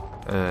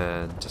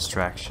a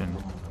distraction.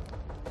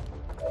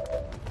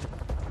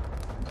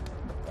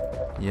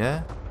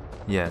 Yeah?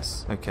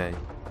 Yes. Okay.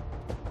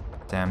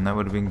 Damn, that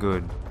would have been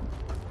good.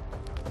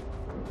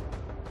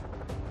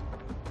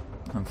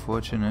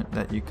 Unfortunate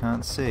that you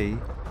can't see.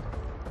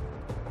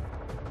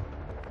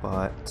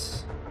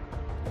 But...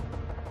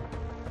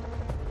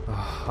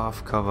 oh,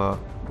 half cover.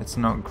 It's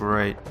not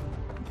great.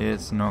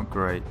 It's not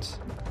great.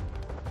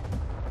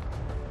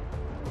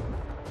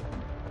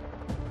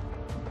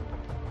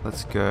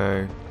 Let's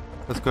go.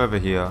 Let's go over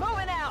here.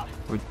 Moving out.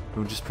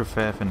 We'll just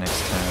prepare for next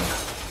turn.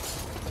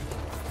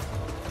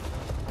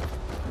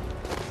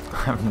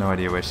 I have no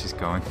idea where she's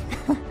going.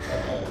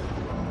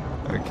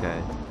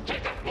 Okay.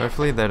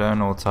 Hopefully they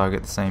don't all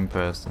target the same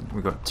person.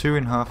 We've got 2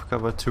 in half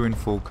cover, 2 in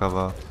full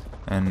cover,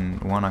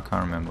 and 1 I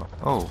can't remember.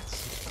 Oh.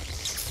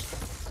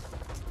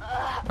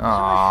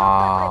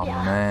 Oh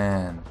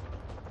man.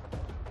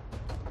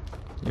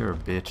 You're a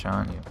bitch,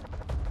 aren't you?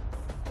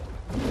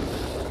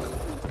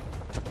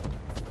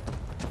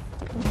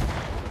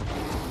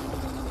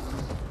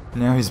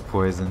 Now he's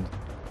poisoned.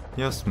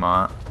 You're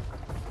smart.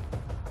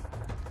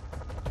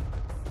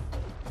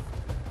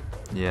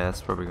 Yeah,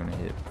 that's probably gonna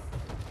hit.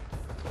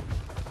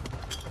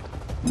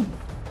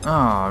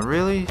 Oh,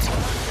 really?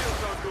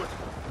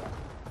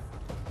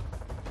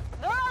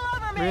 They're all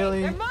over me.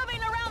 Really? They're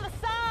moving around the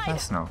side.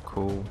 That's not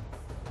cool.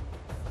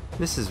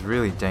 This is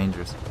really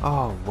dangerous.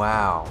 Oh,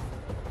 wow.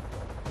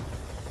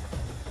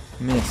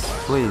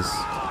 Miss, please.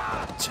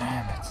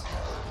 Damn it.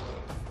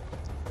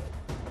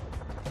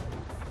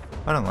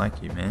 I don't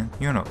like you, man.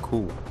 You're not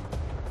cool.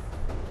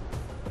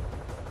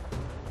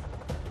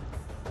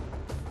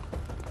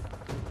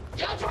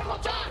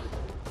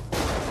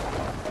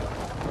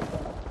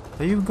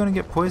 Are you gonna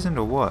get poisoned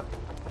or what?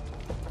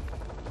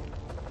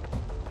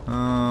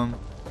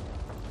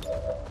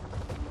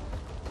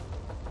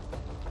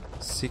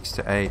 6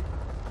 to 8.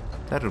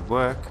 That'd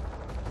work.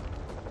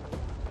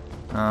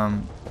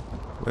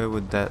 Where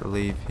would that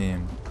leave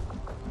him?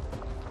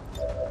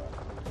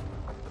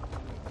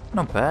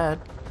 Not bad.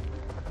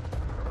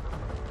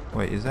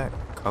 Wait, is that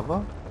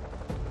cover?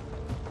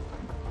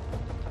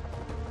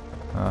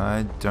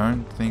 I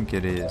don't think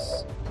it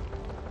is.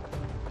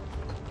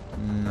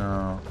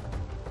 No.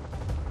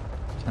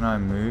 Can I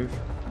move?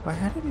 Wait,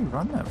 how did he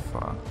run that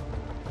far?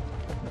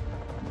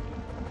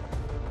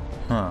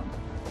 Huh.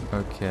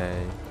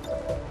 Okay.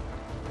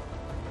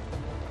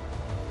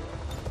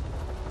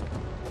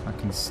 I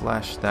can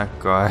slash that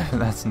guy.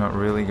 That's not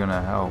really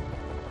gonna help.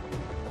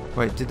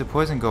 Wait, did the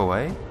poison go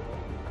away?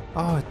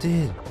 Oh, it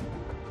did.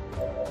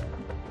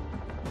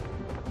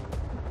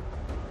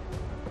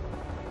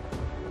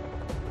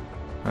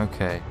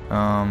 Okay,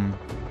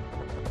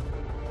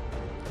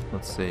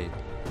 let's see.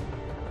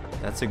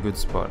 That's a good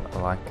spot. I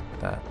like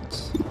that.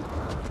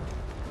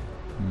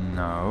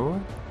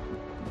 No.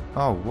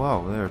 Oh,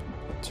 whoa, there are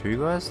 2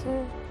 guys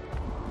there?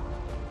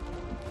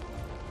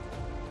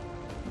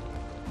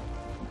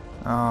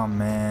 Oh,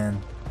 man.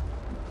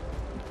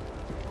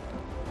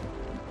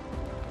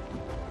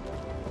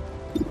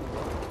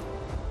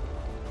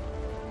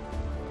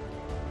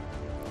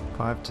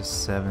 Five to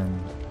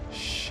 7.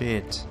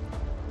 Shit.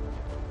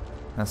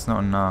 That's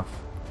not enough.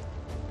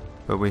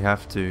 But we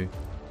have to.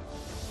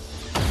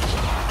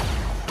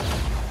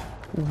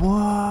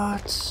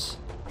 What?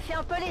 C'est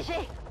un peu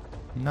léger.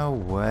 No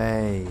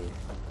way.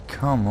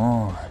 Come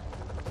on.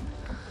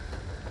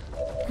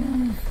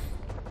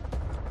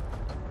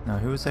 Now,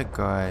 who was that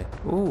guy?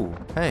 Ooh,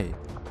 hey.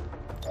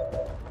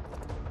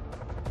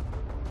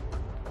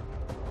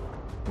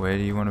 Where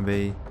do you want to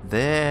be?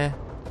 There.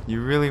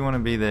 You really want to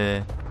be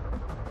there.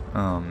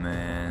 Oh,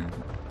 man.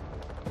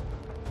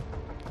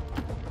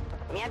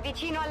 Mi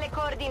avvicino alle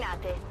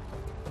coordinate.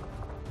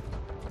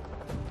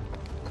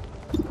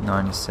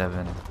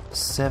 97.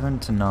 7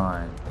 to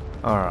 9.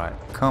 Alright,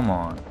 come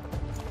on.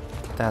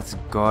 That's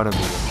gotta be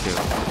a kill.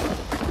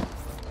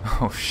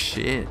 Oh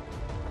shit.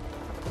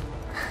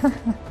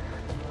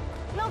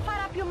 Non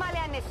farà più male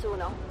a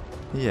nessuno.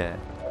 Yeah.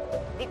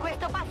 Di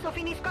questo passo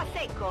finisco a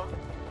secco.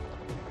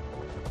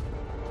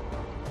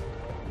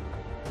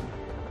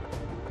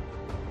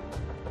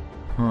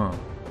 Huh.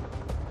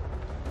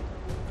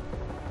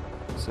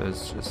 So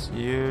it's just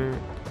you,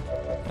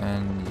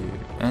 and you,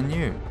 and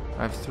you.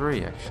 I have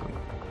 3 actually.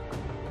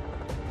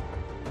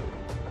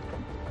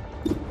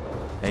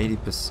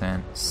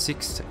 80%.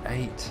 6 to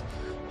 8.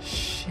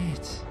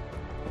 Shit.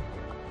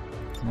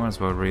 Might as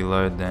well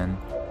reload then.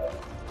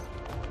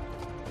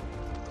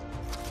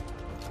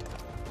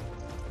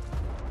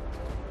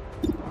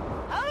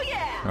 Oh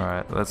yeah!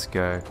 Alright, let's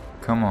go.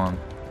 Come on.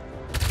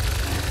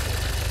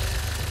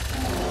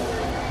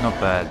 Not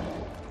bad.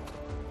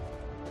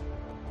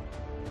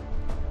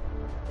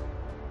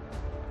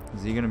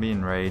 Is he gonna be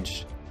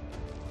enraged?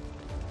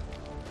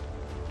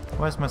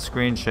 Why is my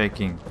screen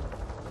shaking?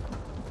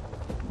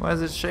 Why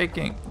is it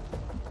shaking?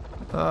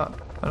 I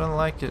don't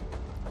like it.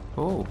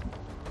 Oh.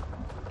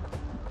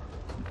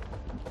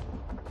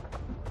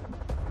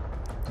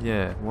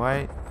 Yeah,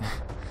 why?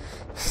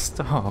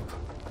 Stop.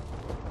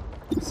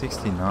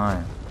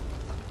 69.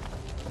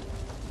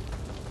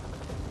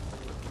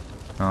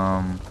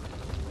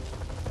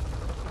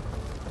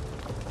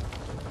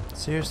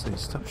 Seriously,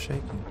 stop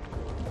shaking.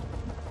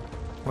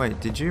 Wait,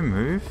 did you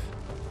move?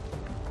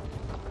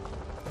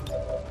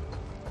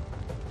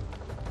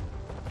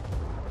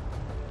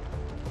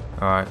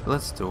 Alright,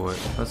 let's do it.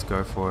 Let's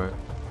go for it.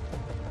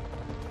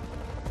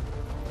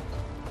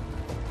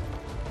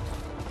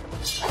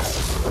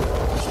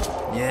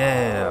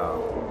 Yeah!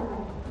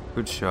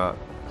 Good shot.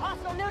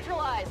 Hostile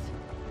neutralized.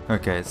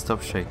 Okay, it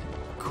stopped shaking.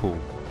 Cool.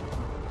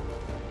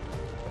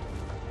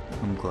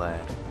 I'm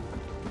glad.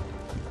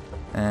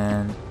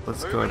 And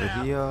let's go over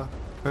here.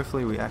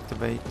 Hopefully we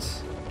activate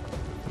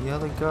the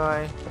other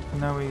guy.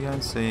 No, we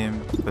don't see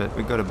him, but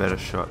we got a better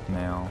shot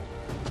now.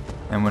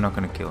 And we're not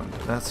going to kill him.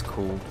 That's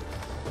cool.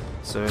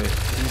 So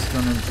he's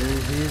going to do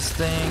his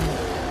thing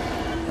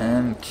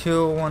and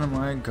kill one of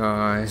my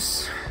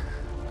guys.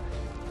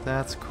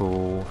 That's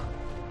cool.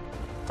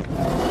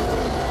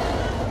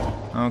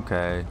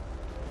 Okay.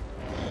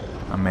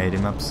 I made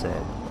him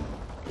upset.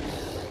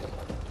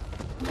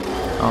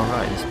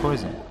 Alright, he's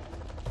poisoned.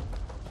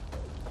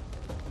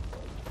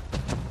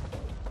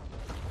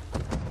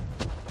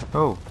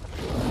 Oh.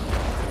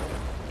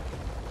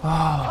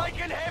 Oh.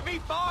 Taking heavy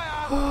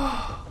fire!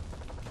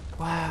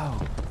 Wow.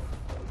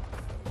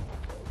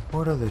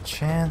 What are the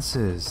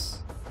chances?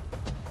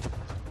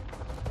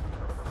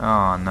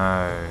 Oh no.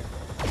 I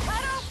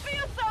don't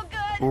feel so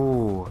good.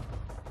 Ooh.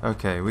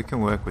 Okay, we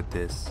can work with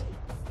this.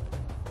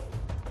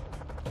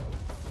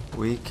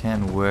 We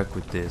can work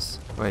with this.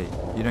 Wait,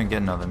 you don't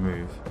get another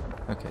move.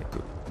 Okay,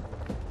 good.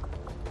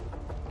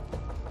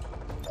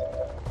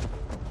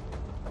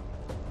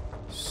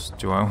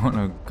 Do I want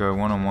to go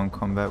one-on-one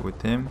combat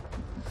with him?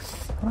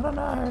 I don't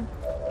know.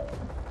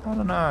 I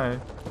don't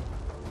know.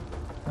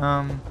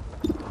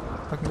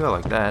 I can go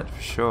like that for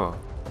sure.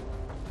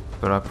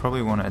 But I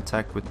probably want to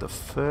attack with the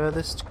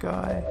furthest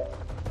guy.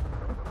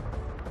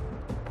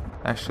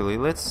 Actually,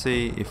 let's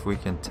see if we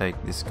can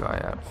take this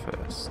guy out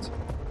first.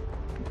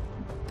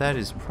 That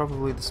is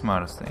probably the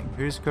smartest thing.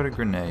 Who's got a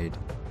grenade?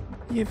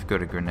 You've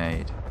got a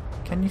grenade.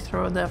 Can you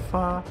throw it that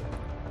far?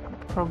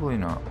 Probably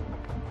not.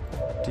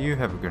 Do you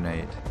have a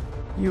grenade?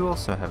 You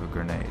also have a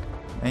grenade.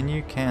 And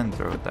you can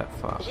throw it that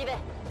far. J'y vais.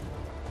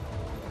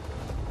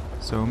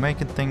 So we're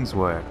making things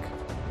work.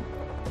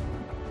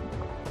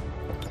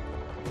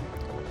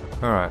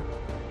 Alright,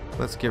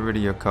 let's get rid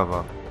of your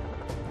cover.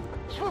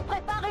 Je vous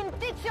prépare une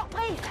petite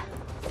surprise.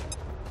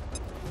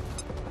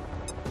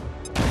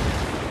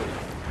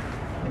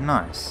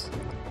 Nice.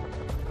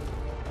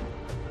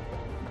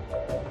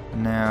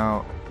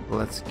 Now,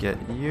 let's get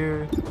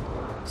you.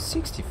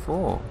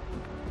 64.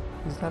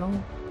 Is that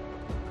all?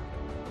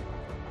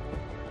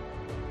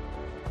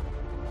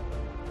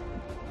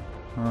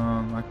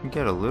 I can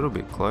get a little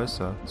bit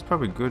closer. It's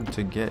probably good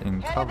to get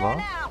in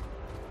cover,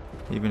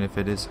 even if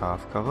it is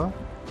half cover.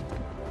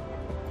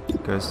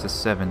 It goes to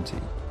 70.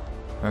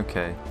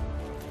 Okay.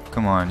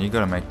 Come on, you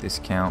gotta make this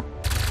count.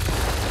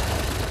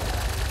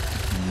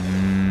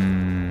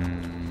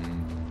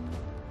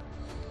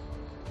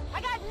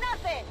 I got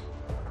nothing.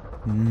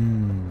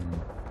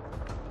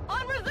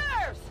 On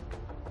reserves.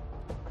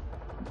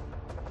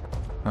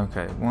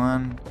 Okay,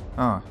 one.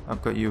 Oh,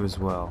 I've got you as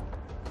well.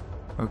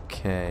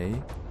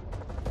 Okay.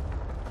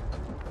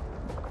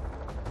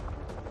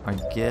 I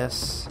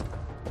guess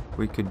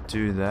we could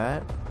do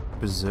that.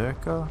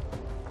 Berserker?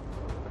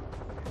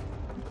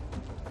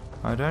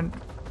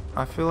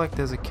 I feel like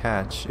there's a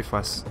catch. If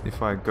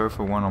I go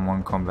for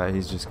one-on-one combat,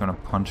 he's just gonna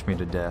punch me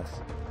to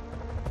death.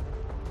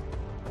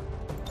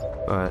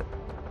 But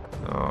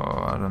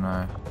oh, I don't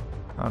know.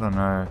 I don't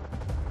know.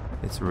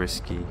 It's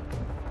risky.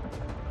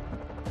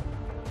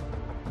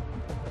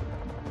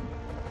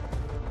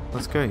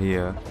 Let's go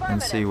here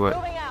and see what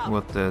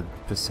the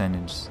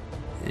percentage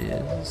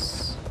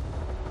is.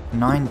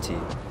 90.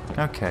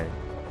 Okay,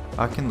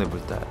 I can live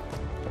with that.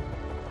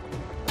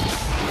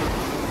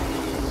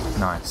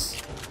 Nice.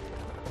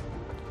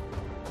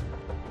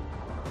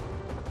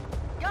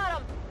 Got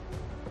him.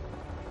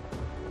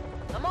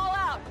 I'm all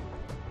out.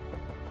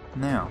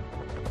 Now,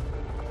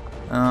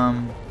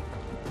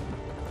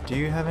 do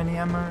you have any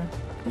ammo?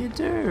 You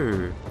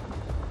do,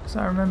 because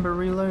I remember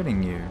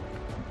reloading you.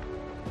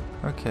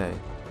 Okay,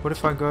 what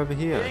if I go over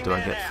here? Do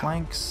I get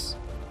flanks?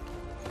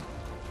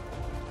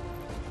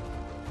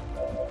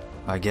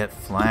 I get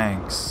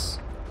flanks.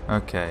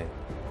 Okay.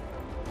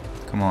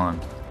 Come on.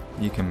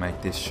 You can make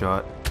this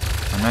shot.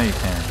 I know you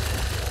can.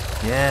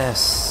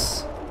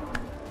 Yes!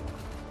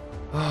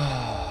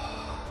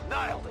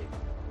 Nailed him.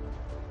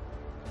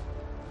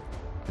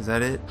 Is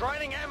that it?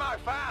 Draining ammo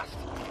fast.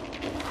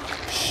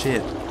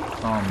 Shit.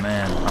 Oh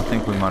man, I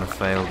think we might have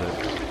failed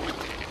it.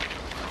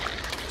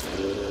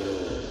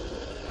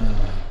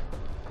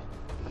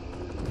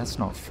 That's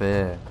not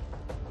fair.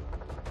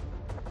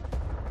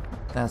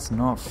 That's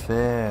not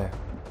fair.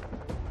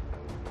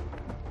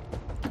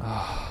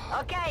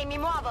 Okay, mi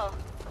muovo.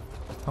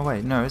 Oh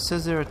wait, no, it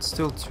says there are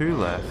still 2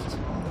 left.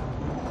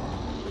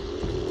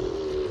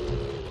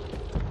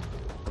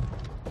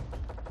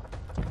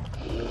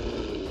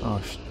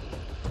 Oh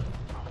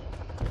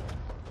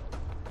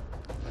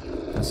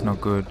that's not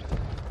good.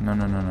 No,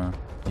 no, no, no.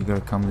 You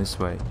gotta come this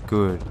way.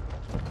 Good.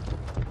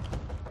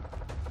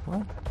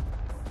 What?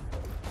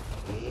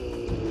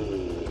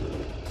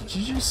 Did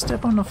you just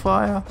step on the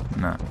fire?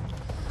 No.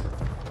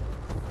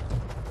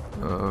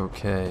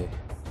 Okay.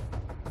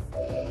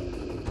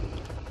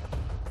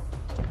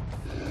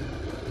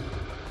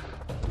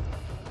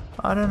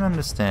 I don't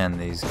understand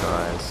these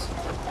guys.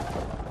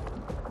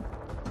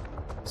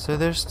 So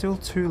there's still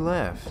 2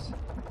 left.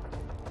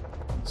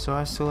 So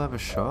I still have a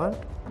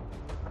shot?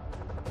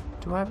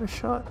 Do I have a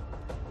shot?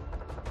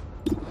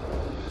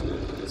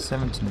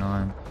 7 to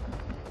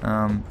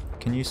 9.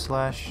 Can you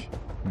slash?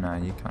 No,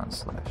 you can't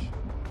slash.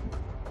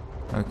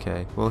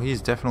 Okay, well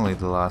he's definitely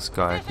the last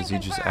guy because he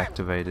just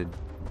activated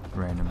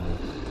randomly.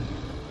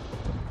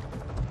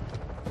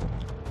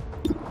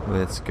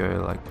 Let's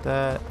go like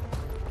that.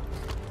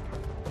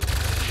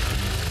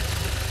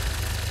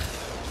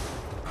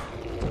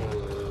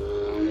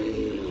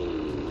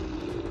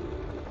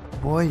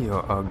 Boy,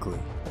 you're ugly.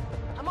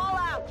 I'm all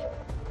out.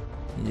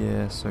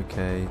 Yes,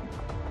 okay.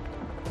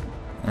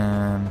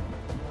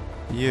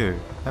 You.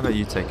 How about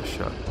you take a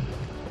shot?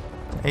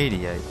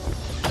 88.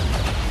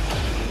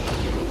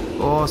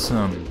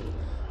 Awesome.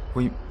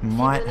 We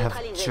might have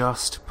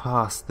just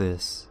passed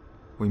this.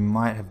 We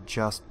might have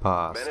just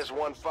passed. Menace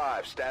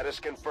 1-5, status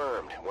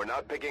confirmed. We're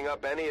not picking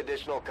up any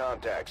additional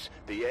contacts.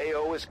 The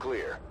AO is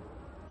clear.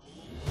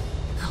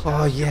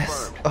 Oh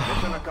yes.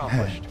 Mission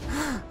accomplished.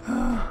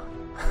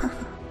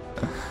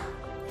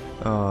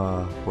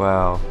 Oh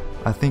wow.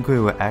 I think we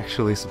were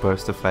actually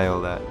supposed to fail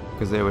that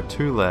because there were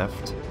 2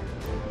 left.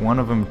 One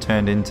of them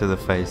turned into the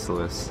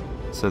faceless.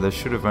 So there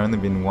should have only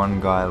been 1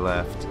 guy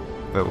left.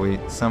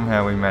 But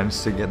somehow we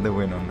managed to get the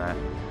win on that.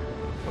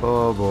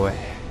 Oh boy.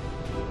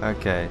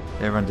 Okay,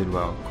 everyone did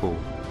well. Cool.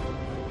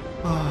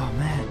 Oh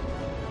man.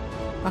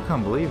 I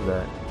can't believe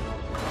that.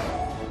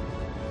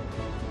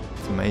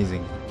 It's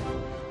amazing.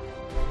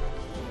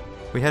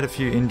 We had a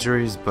few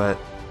injuries, but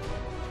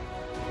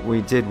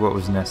we did what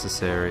was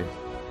necessary.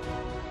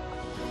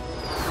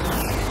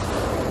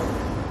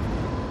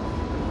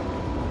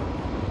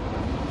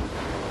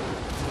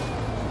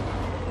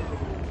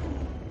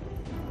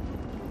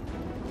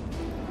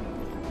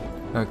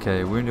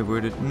 Okay,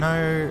 wounded,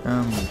 no,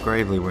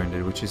 gravely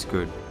wounded, which is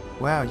good.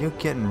 Wow, you're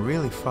getting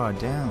really far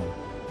down.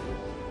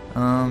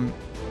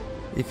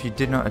 If you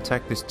did not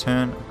attack this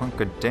turn,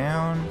 hunker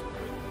down.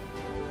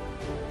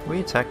 We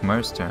attack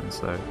most turns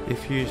though.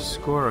 If you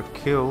score a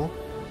kill,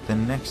 the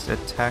next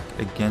attack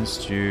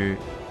against you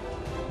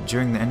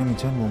during the enemy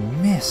turn will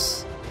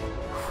miss.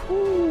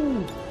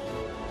 Whew.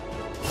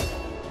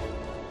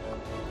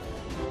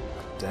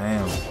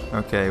 Damn.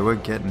 Okay, we're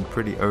getting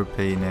pretty OP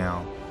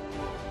now.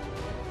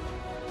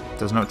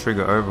 Does not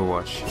trigger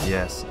Overwatch.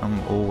 Yes, I'm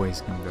always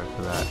gonna go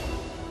for that.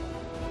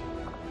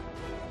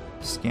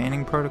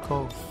 Scanning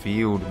protocol?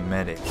 Field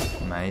medic,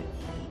 mate.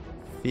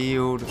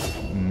 Field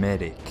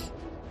medic.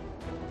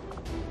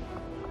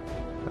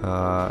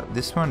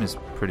 This one is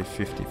pretty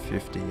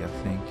 50-50, I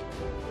think.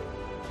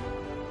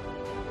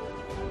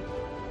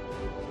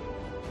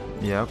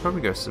 Yeah, I'll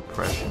probably go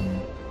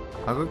suppression.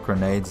 I've got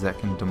grenades that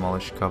can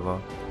demolish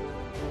cover.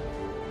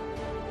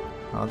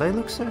 Oh, they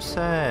look so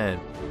sad.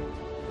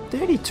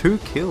 32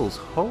 kills,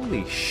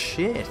 holy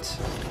shit.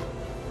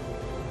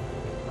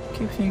 I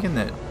keep thinking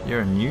that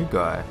you're a new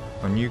guy,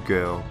 or new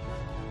girl.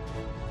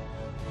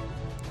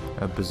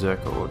 A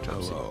berserker or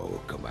Johnson.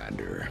 Hello,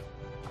 Commander.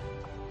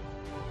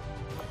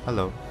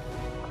 Hello.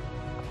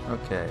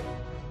 Okay.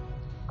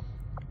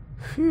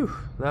 Phew,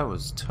 that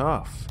was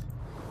tough.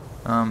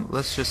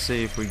 Let's just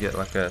see if we get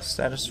like a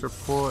status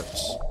report.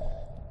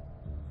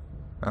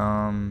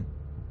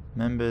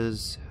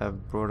 Members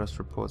have brought us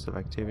reports of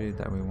activity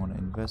that we want to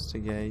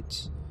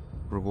investigate.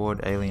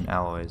 Reward alien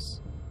alloys.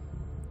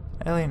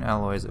 Alien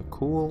alloys are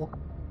cool,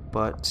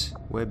 but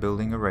we're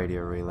building a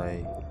radio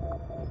relay.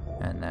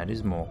 And that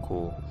is more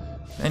cool.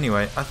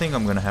 Anyway, I think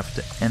I'm going to have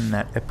to end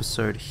that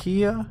episode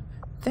here.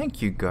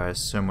 Thank you guys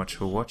so much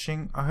for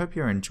watching. I hope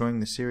you're enjoying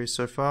the series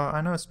so far.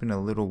 I know it's been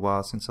a little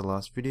while since the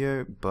last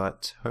video,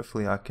 but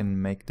hopefully I can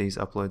make these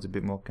uploads a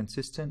bit more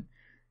consistent.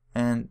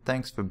 And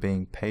thanks for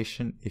being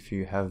patient if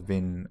you have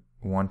been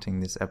wanting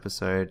this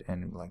episode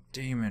and like,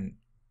 Demon,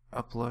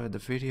 upload the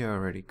video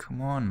already.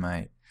 Come on,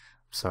 mate.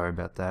 Sorry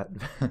about that.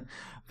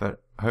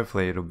 But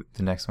hopefully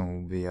the next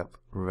one will be up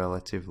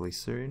relatively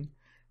soon.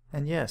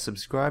 And yeah,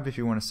 subscribe if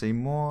you want to see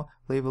more.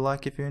 Leave a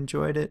like if you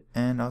enjoyed it.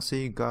 And I'll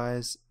see you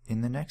guys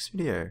in the next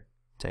video.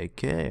 Take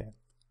care.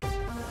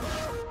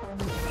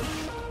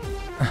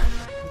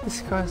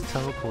 This guy's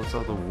teleports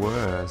are the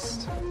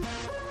worst.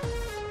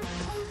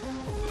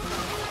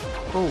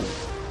 Oh.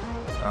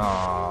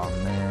 Oh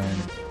man.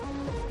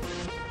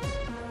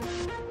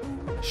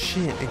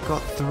 Shit, it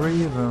got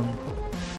 3 of them.